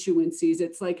constituencies.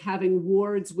 It's like having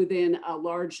wards within a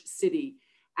large city.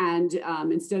 And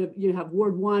instead of, you have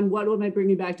Ward 1, what am I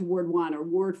bringing back to Ward 1? Or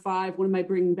Ward 5, what am I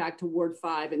bringing back to Ward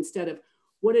 5? Instead of,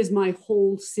 what is my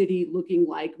whole city looking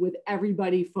like, with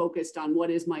everybody focused on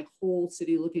what is my whole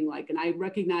city looking like. And I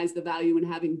recognize the value in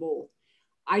having both.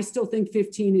 I still think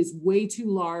 15 is way too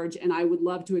large, and I would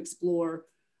love to explore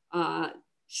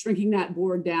shrinking that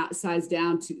board size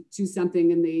down to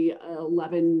something in the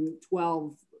 11,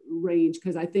 12 range,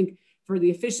 because I think for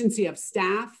the efficiency of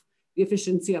staff, the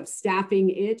efficiency of staffing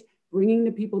it, bringing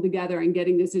the people together and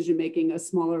getting decision-making, a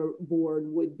smaller board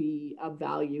would be of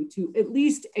value to at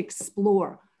least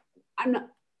explore.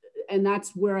 And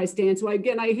that's where I stand. So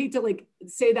again, I hate to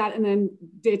say that and then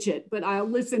ditch it, but I'll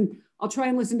try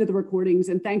and listen to the recordings,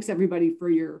 and thanks everybody for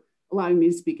allowing me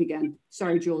to speak again.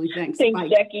 Sorry, Julie, thanks. Thanks, bye.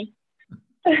 Jackie.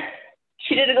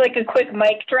 She did a quick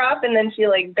mic drop and then she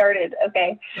darted.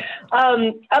 Okay.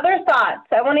 Other thoughts?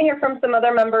 I want to hear from some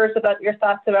other members about your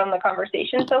thoughts around the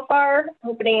conversation so far,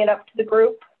 opening it up to the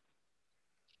group.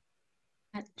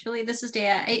 Julie, this is Dea.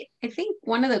 I think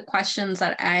one of the questions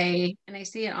that I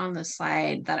see it on the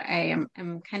slide that I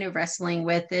am kind of wrestling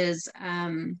with is,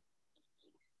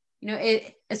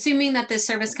 assuming that the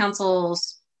Service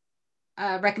Council's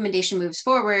recommendation moves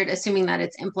forward, assuming that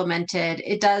it's implemented,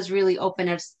 it does really open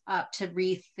us up to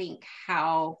rethink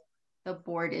how the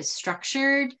board is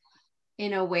structured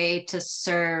in a way to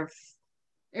serve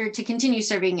or to continue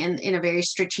serving in a very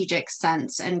strategic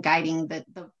sense and guiding the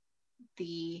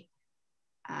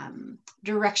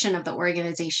direction of the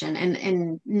organization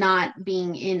and not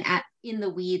being in the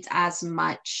weeds as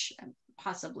much,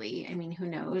 possibly. I mean, who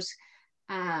knows?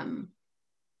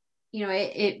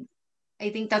 I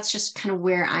think that's just kind of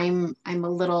where I'm a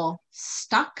little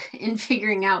stuck in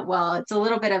figuring out, well, it's a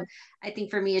little bit of, I think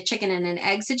for me, a chicken and an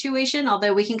egg situation,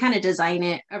 although we can kind of design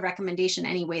it, a recommendation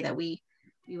any way that we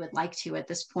would like to at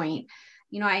this point.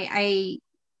 I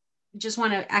just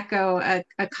want to echo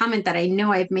a comment that I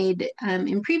know I've made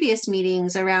in previous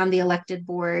meetings around the elected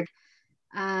board,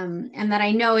 and that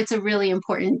I know it's a really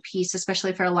important piece,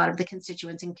 especially for a lot of the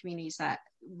constituents and communities that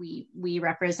we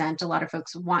represent. A lot of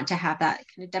folks want to have that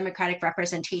kind of democratic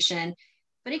representation,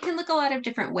 but it can look a lot of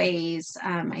different ways.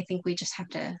 I think we just have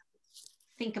to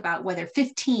think about whether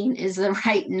 15 is the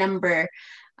right number.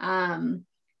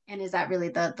 And is that really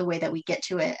the way that we get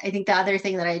to it? I think the other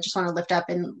thing that I just want to lift up,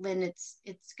 and Lynn,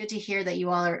 it's good to hear that you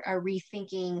all are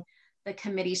rethinking the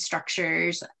committee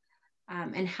structures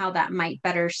and how that might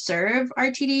better serve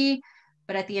RTD.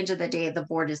 But at the end of the day, the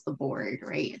board is the board,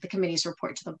 right? The committees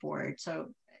report to the board. So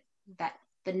that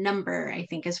the number, I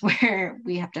think, is where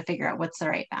we have to figure out what's the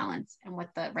right balance and what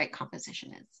the right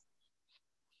composition is.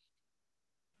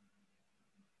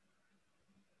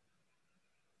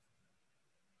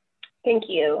 Thank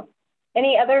you.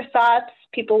 Any other thoughts?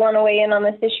 People want to weigh in on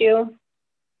this issue?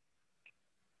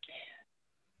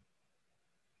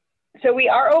 So we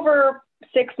are over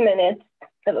 6 minutes,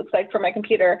 it looks like, for my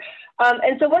computer.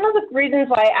 And so one of the reasons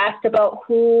why I asked about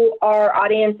who our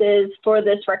audience is for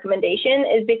this recommendation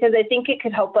is because I think it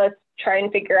could help us try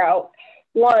and figure out,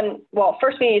 one, well,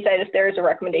 first we need to decide if there is a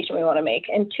recommendation we want to make,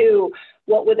 and two,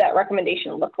 what would that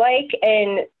recommendation look like?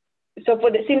 And so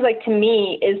what it seems like to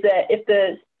me is that if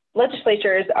the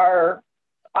legislature is our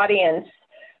audience,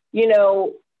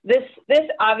 this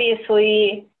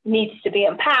obviously needs to be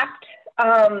unpacked.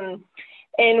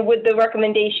 And would the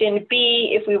recommendation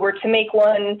be, if we were to make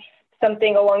one,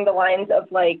 something along the lines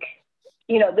of like,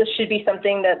 you know, this should be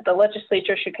something that the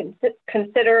legislature should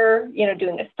consider, you know,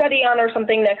 doing a study on or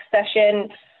something next session,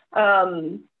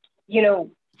 you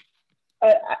know,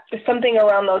 something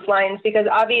around those lines, because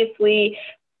obviously,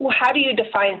 how do you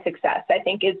define success? I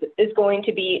think is going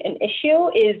to be an issue.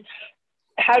 Is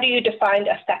how do you define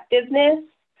effectiveness?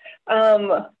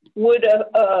 Would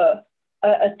a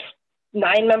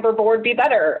 9-member board be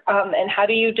better? And how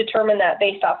do you determine that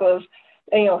based off of,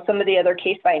 you know, some of the other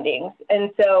case findings?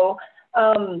 And so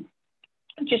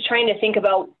just trying to think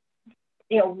about,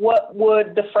 you know, what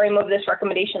would the frame of this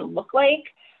recommendation look like?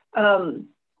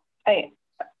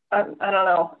 I don't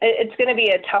know. It's going to be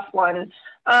a tough one.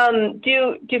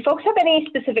 Do folks have any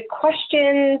specific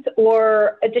questions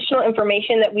or additional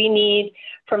information that we need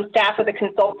from staff or the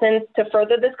consultants to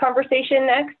further this conversation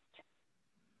next?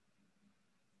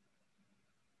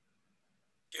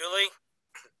 Julie,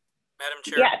 Madam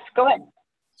Chair. Yes, go ahead.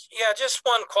 Yeah, just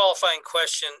one qualifying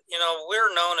question. You know,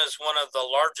 we're known as one of the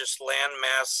largest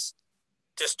landmass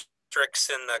districts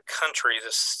in the country,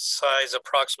 the size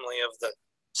approximately of the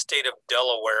state of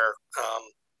Delaware.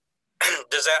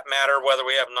 Does that matter whether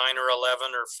we have 9 or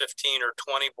 11 or 15 or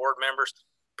 20 board members?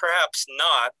 Perhaps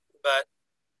not, but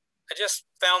I just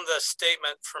found the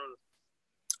statement from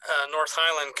North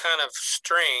Highland kind of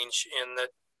strange in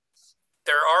that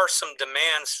there are some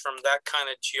demands from that kind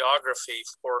of geography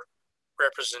for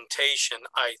representation,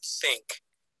 I think.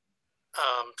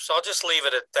 So I'll just leave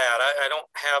it at that. I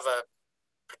don't have a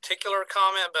particular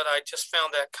comment, but I just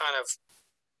found that kind of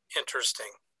interesting.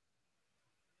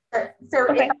 So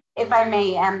okay. if I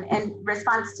may, in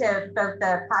response to both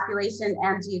the population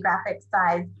and geographic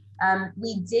size,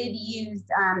 we did use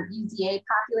UZA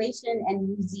population and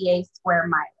UZA square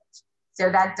mileage. So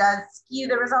that does skew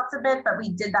the results a bit, but we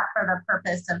did that for the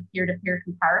purpose of peer-to-peer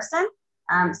comparison.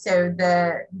 So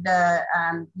the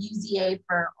UZA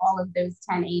for all of those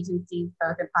 10 agencies,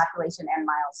 both in population and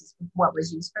miles, is what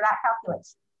was used for that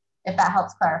calculation, if that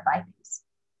helps clarify things.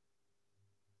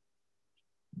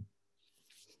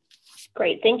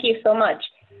 Great, thank you so much.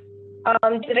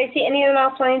 Did I see anyone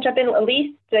else wanting to jump in?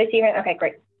 Elise, did I see you? Okay,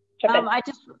 great. Jump in.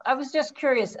 I was just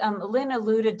curious. Lynn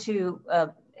alluded to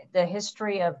the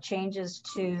history of changes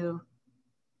to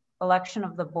election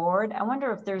of the board. I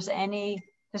wonder if there's any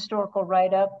historical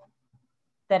write-up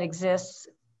that exists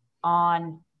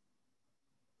on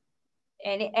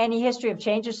any history of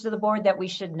changes to the board that we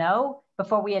should know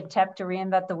before we attempt to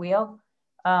reinvent the wheel.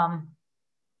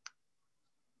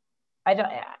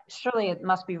 Surely it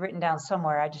must be written down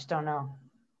somewhere. I just don't know.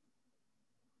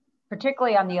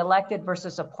 Particularly on the elected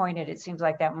versus appointed, it seems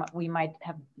like that we might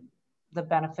have the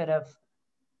benefit of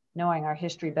knowing our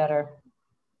history better.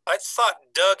 I thought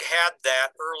Doug had that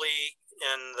early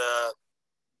in the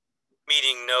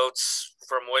meeting notes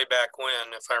from way back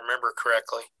when, if I remember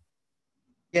correctly.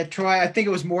 Yeah, Troy, I think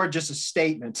it was more just a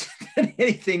statement than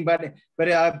anything, but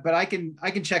I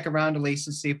can check around, Elise,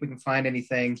 and see if we can find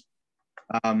anything.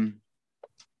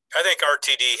 I think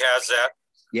RTD has that.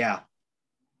 Yeah.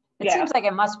 It seems like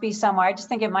it must be somewhere. I just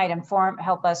think it might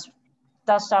help us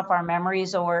dust off our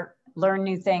memories or learn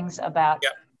new things about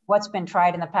what's been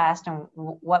tried in the past and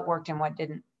what worked and what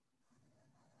didn't.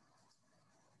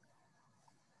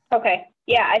 Okay,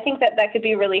 yeah, I think that could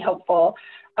be really helpful.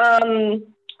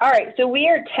 All right, so we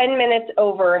are 10 minutes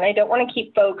over, and I don't want to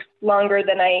keep folks longer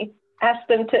than I asked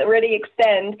them to already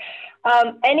extend.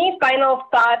 Any final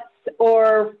thoughts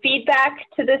or feedback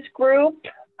to this group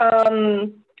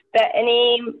that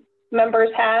any members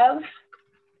have?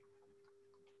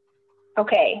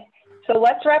 Okay, so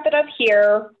let's wrap it up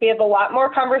here. We have a lot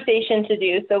more conversation to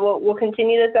do, so we'll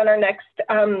continue this on our next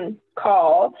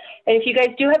call. And if you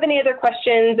guys do have any other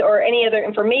questions or any other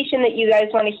information that you guys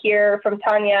want to hear from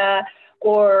Tanya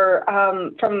or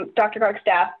from Dr. Cox's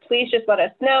staff, please just let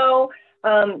us know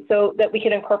so that we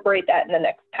can incorporate that in the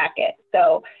next packet.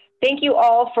 So thank you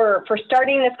all for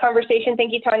starting this conversation.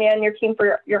 Thank you, Tanya, and your team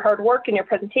for your hard work and your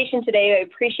presentation today. I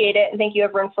appreciate it. And thank you,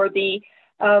 everyone, for the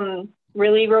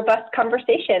really robust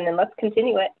conversation, and let's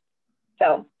continue it.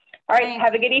 So, all right,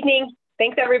 have a good evening.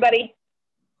 Thanks, everybody.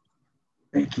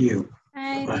 Thank you.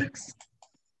 Bye. Bye. Thanks.